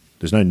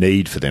 there's no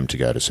need for them to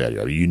go to Saudi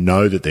Arabia. You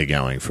know that they're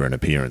going for an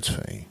appearance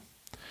fee.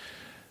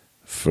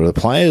 For the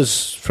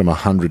players from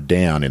 100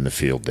 down in the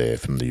field there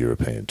from the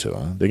European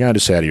Tour, they're going to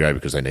Saudi Arabia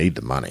because they need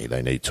the money.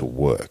 They need to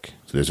work.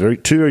 So there's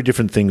two very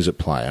different things at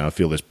play, and I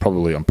feel I'm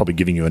probably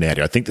giving you an out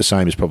here. I think the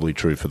same is probably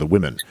true for the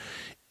women.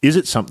 Is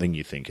it something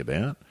you think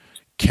about?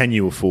 Can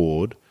you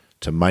afford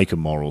to make a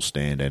moral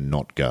stand and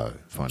not go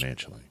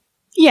financially?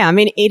 Yeah, I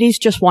mean, it is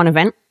just one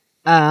event.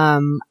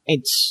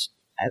 It's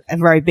a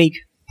very big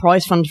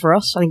prize fund for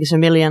us. I think it's $1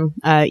 million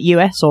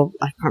US, or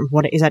I can't remember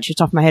what it is actually off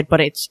the top of my head, but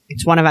it's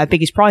one of our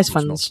biggest prize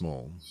funds. It's not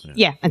small.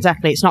 Yeah,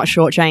 exactly. It's not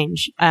short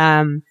change.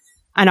 And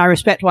I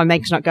respect why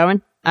Meg's not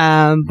going.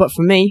 But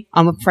for me,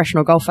 I'm a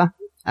professional golfer.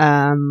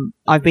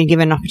 I've been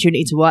given an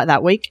opportunity to work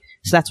that week,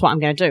 so that's what I'm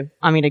going to do.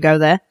 I'm going to go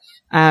there.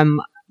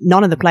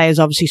 None of the players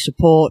obviously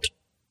support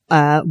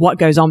what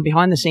goes on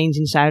behind the scenes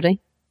in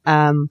Saudi.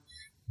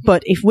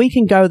 But if we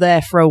can go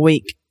there for a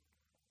week,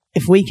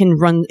 if we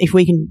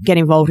can get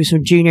involved with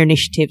some junior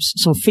initiatives,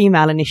 some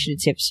female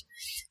initiatives,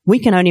 we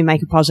can only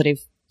make a positive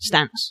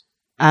stance.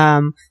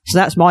 So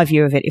that's my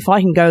view of it. If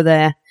I can go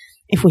there,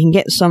 if we can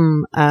get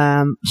some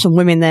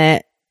women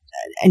there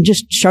and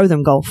just show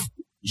them golf,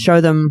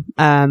 show them,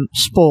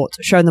 sport,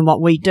 show them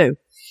what we do,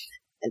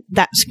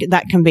 that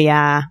can be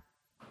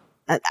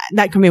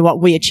what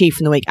we achieve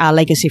from the week, our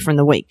legacy from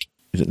the week.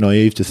 Is it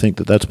naive to think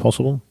that that's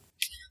possible?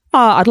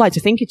 I'd like to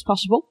think it's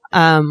possible.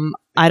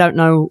 I don't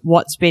know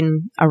what's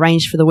been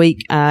arranged for the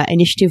week,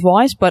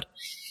 initiative-wise, but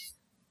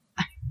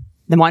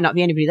there might not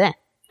be anybody there.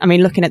 I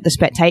mean, looking at the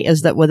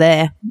spectators that were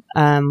there,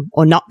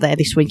 or not there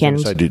this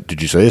weekend. So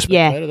did you see a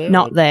spectator there? Yeah,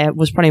 not there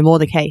was probably more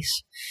the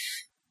case.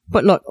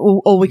 But look,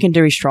 all we can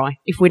do is try.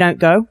 If we don't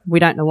go, we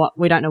don't know what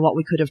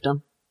we could have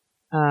done.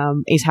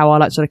 Is how I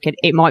like to sort of kid.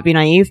 It might be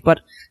naive, but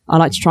I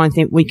like to try and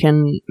think we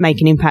can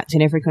make an impact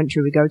in every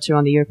country we go to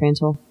on the European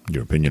tour.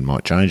 Your opinion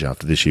might change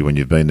after this year when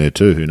you've been there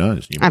too. Who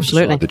knows? You might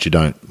Absolutely. decide that you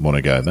don't want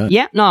to go back.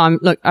 Yeah, no.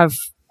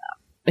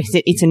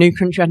 It's a new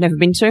country I've never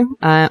been to.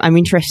 I'm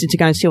interested to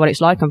go and see what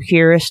it's like. I'm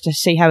curious to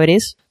see how it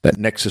is. That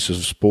nexus of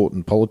sport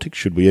and politics.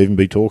 Should we even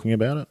be talking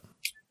about it?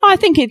 I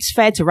think it's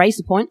fair to raise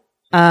the point.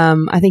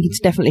 I think it's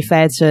definitely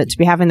fair to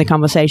be having the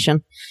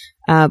conversation.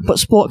 But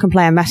sport can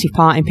play a massive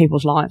part in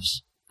people's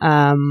lives.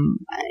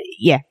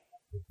 Yeah,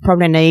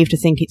 probably naive to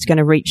think it's going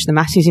to reach the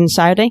masses in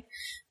Saudi,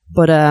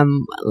 but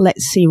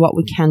let's see what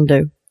we can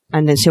do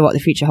and then see what the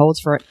future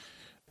holds for it.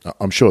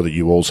 I'm sure that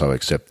you also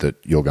accept that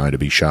you're going to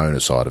be shown a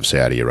side of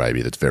Saudi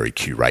Arabia that's very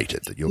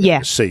curated, that you're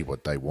going to see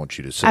what they want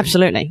you to see.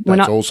 Absolutely.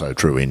 That's also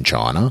true in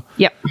China.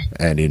 Yep.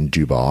 And in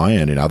Dubai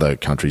and in other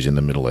countries in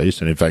the Middle East.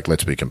 And in fact,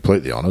 let's be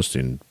completely honest,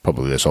 in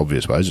probably less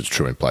obvious ways, it's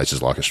true in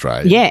places like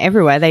Australia. Yeah,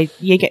 everywhere.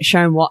 You get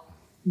shown what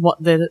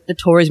the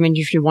tourism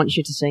industry wants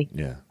you to see.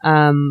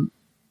 Yeah.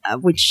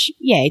 Which,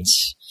 yeah,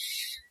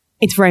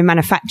 it's very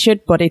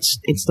manufactured, but it's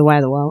the way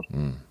of the world.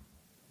 Mm.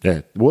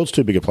 Yeah, the world's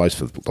too big a place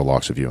for the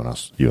likes of you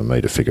and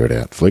me to figure it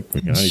out, Flic. We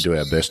can only do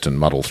our best and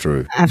muddle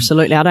through.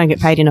 Absolutely. I don't get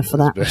paid enough for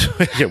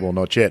that. Yeah, well,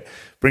 not yet.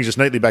 Brings us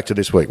neatly back to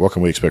this week. What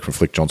can we expect from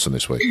Flic Johnson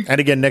this week?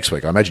 And again next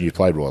week. I imagine you've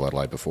played Royal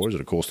Adelaide before. Is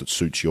it a course that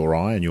suits your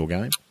eye and your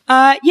game?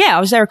 Yeah, I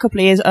was there a couple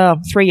of years,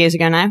 3 years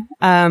ago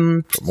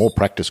now. More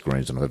practice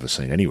greens than I've ever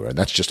seen anywhere, and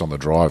that's just on the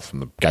drive from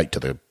the gate to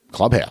the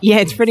clubhouse. Yeah,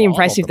 it's pretty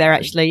impressive there,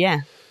 actually,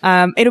 yeah.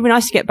 It'll be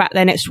nice to get back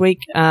there next week,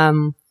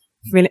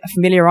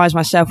 familiarise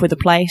myself with the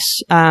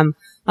place.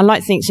 I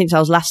like to think since I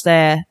was last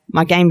there,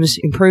 my game's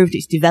improved,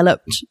 it's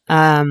developed,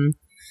 a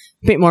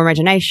bit more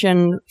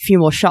imagination, a few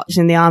more shots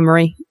in the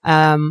armoury.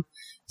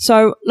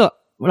 So, look,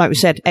 like we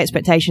said,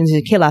 expectations is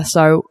a killer,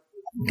 so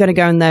I'm going to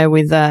go in there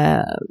with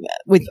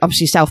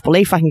obviously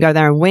self-belief. I can go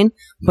there and win,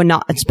 but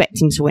not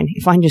expecting to win.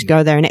 If I can just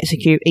go there and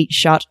execute each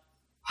shot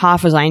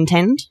half as I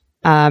intend,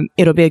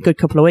 it'll be a good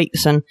couple of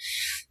weeks. And,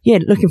 yeah,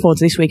 looking forward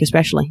to this week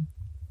especially.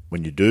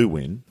 When you do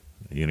win,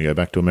 are you going to go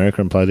back to America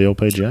and play the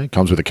LPGA?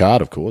 Comes with a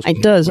card, of course.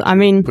 It does.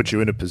 Put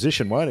you in a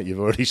position, won't it? You've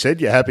already said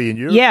you're happy in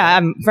Europe. Yeah,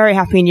 I'm very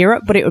happy in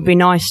Europe, but it would be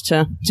nice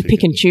to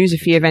pick and choose a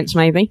few events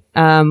maybe.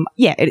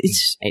 Yeah,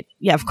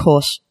 yeah, of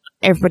course.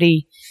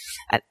 Everybody,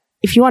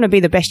 if you want to be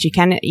the best you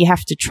can, you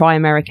have to try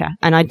America.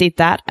 And I did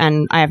that,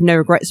 and I have no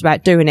regrets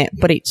about doing it,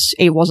 but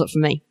it wasn't for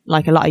me.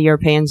 Like a lot of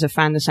Europeans have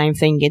found the same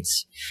thing.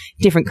 It's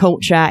different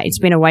culture. It's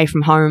been away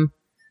from home,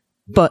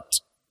 but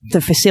the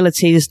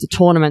facilities, the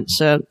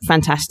tournaments are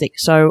fantastic.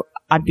 So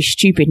I'd be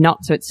stupid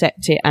not to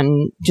accept it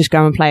and just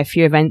go and play a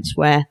few events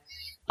where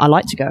I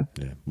like to go.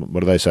 Yeah.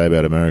 What do they say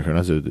about America?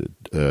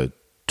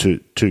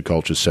 Two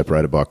cultures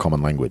separated by a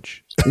common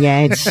language.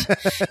 Yeah,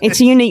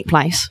 it's a unique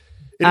place.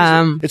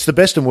 It's the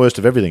best and worst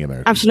of everything,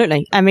 America.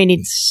 Absolutely. I mean,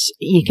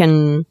 you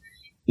can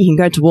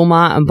go to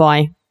Walmart and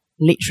buy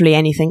literally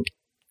anything.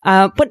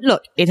 But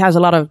look, it has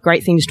a lot of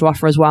great things to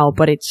offer as well,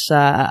 but it's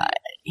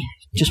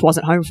just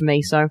wasn't home for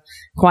me. So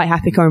quite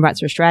happy coming back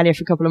to Australia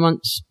for a couple of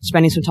months,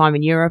 spending some time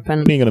in Europe.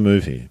 And when are you going to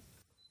move here?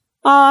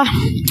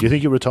 Do you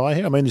think you'll retire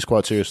here? I mean this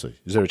quite seriously.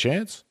 Is there a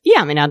chance?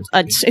 Yeah, I mean,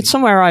 it's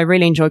somewhere I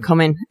really enjoy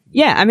coming.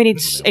 Yeah, I mean,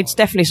 it's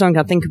definitely something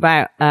I think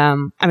about. I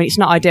mean, it's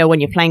not ideal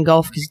when you're playing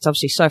golf because it's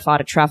obviously so far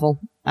to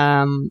travel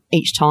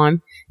each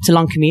time. It's a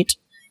long commute.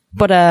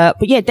 But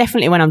yeah,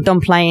 definitely when I'm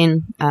done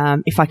playing,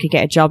 if I could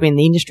get a job in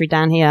the industry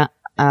down here,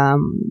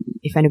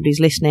 if anybody's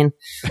listening,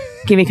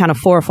 give me kind of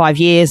 4 or 5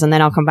 years and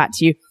then I'll come back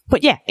to you.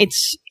 But yeah,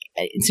 it's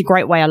a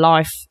great way of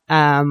life.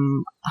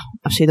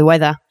 Obviously the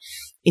weather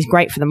is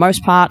great for the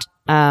most part.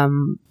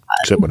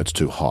 Except when it's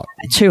too hot.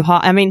 Too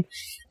hot. I mean,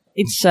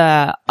 it's,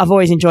 I've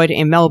always enjoyed it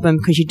in Melbourne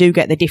because you do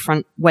get the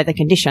different weather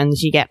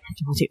conditions. You get,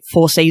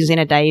 4 seasons in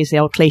a day is the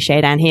old cliche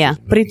down here.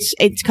 But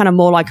it's kind of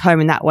more like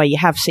home in that way. You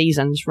have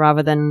seasons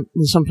rather than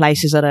in some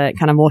places that are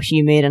kind of more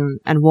humid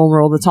and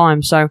warmer all the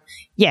time. So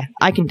yeah,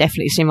 I can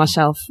definitely see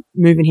myself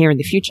moving here in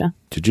the future.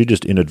 Did you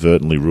just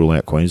inadvertently rule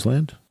out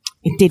Queensland?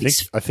 It did.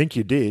 I think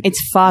you did.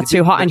 It's far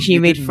too hot and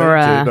humid for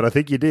but I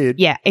think you did.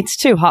 Yeah, it's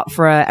too hot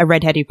for a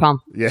red-headed pum.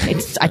 Yeah.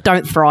 I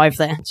don't thrive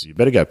there. So you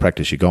better go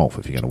practice your golf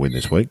if you're going to win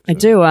this week. I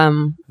do.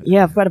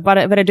 Yeah, I've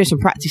better do some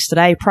practice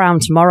today, pray on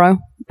tomorrow,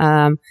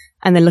 and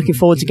then looking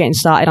forward to getting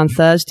started on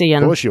Thursday.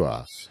 And of course you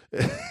are.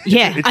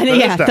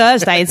 Yeah,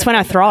 Thursday. It's when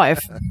I thrive.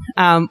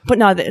 But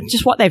no,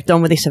 just what they've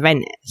done with this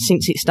event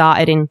since it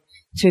started in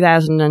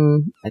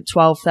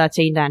 2012,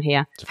 13 down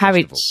here, how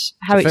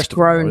it's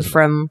grown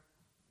from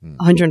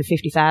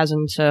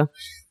 150,000 to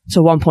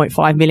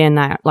 1.5 million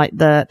now. Like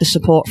the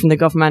support from the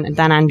government and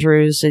Dan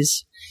Andrews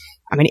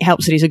it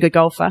helps that he's a good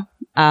golfer.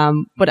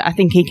 But I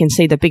think he can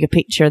see the bigger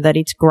picture that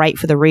it's great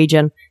for the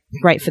region,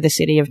 great for the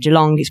city of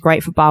Geelong. It's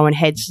great for Barwon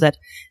Heads that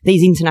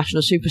these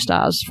international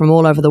superstars from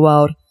all over the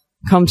world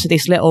come to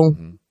this little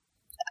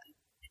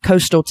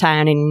coastal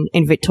town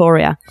in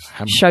Victoria,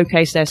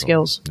 showcase their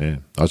skills. Yeah.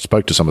 I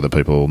spoke to some of the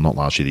people, not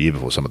last year, the year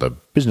before, some of the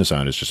business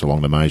owners just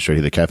along the main street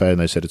of the cafe, and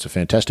they said it's a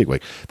fantastic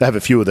week. They have a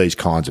few of these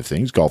kinds of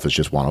things. Golf is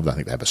just one of them. I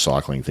think they have a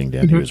cycling thing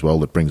down here as well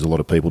that brings a lot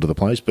of people to the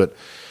place. But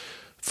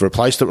for a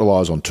place that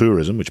relies on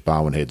tourism, which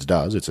Barwon Heads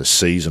does, it's a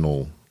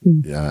seasonal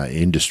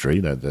industry.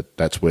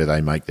 That's where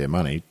they make their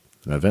money.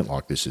 An event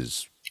like this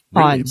is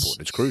really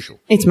important. It's crucial.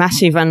 It's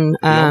massive. And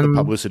beyond the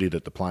publicity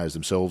that the players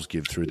themselves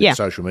give through their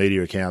social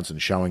media accounts and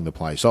showing the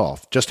place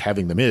off, just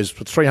having them is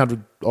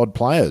 300-odd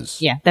players.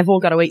 Yeah, they've all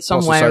got to eat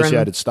somewhere. Plus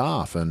associated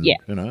staff and,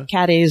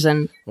 caddies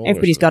and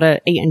everybody's got to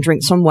eat and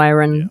drink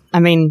somewhere. And,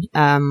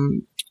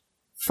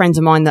 friends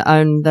of mine that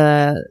own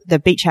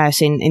the beach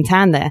house in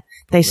town there,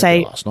 they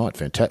say... last night,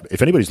 fantastic.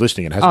 If anybody's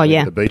listening and hasn't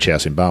been to the beach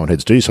house in Barwon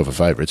Heads, do yourself a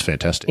favour. It's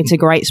fantastic. It's a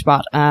great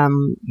spot.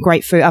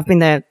 Great food. I've been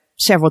there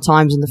several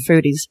times and the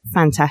food is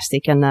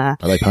fantastic. And are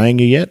they paying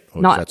you yet?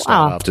 Or does that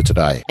start after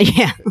today?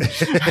 Yeah.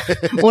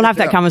 We'll have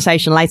that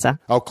conversation later.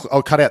 I'll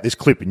cut out this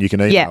clip and you can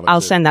email it. Yeah,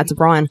 I'll send that to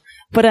Brian.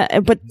 But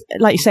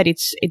like you said,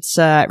 it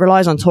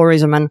relies on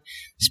tourism and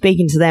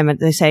speaking to them.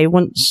 They say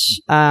once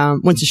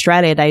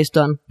Australia Day is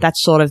done,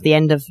 that's sort of the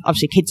end of,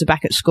 obviously kids are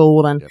back at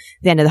school and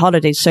the end of the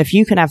holidays. So if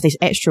you can have this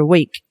extra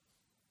week,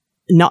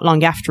 not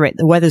long after it,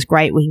 the weather's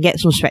great. We can get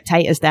some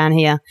spectators down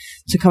here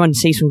to come and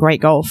see some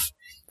great golf.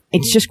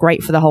 It's just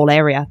great for the whole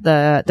area,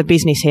 the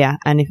business here.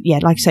 And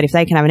like I said, if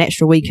they can have an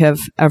extra week of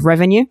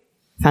revenue,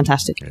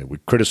 fantastic. Yeah, we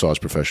criticise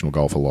professional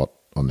golf a lot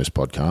on this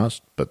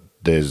podcast, but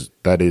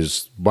that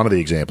is one of the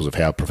examples of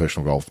how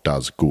professional golf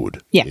does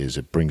good. Yeah. Is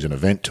it brings an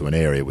event to an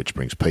area which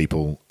brings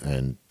people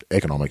and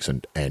economics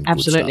and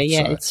absolutely, good stuff.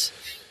 Yeah.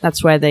 So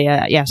that's where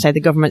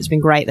the government's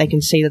been great. They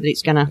can see that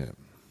it's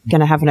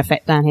gonna have an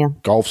effect down here.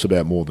 Golf's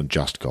about more than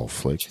just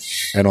golf, Flic.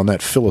 And on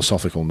that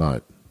philosophical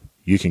note,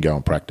 you can go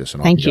and practice,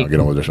 and I can go and get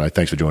on with it today.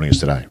 Thanks for joining us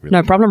today. Really.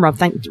 No problem, Rob.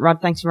 Thanks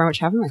very much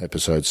for having me.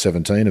 Episode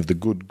 17 of the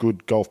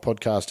Good Golf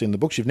podcast in the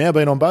books. You've now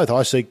been on both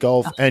iSeek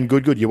Golf and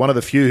Good. You're one of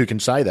the few who can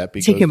say that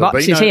because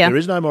there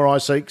is no more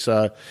iSeek.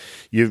 So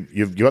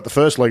you've got the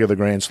first leg of the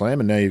Grand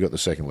Slam, and now you've got the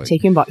second leg.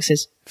 Ticking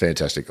boxes.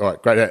 Fantastic. All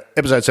right, great.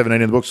 Episode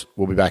 17 in the books.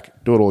 We'll be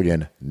back. Do it all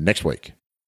again next week.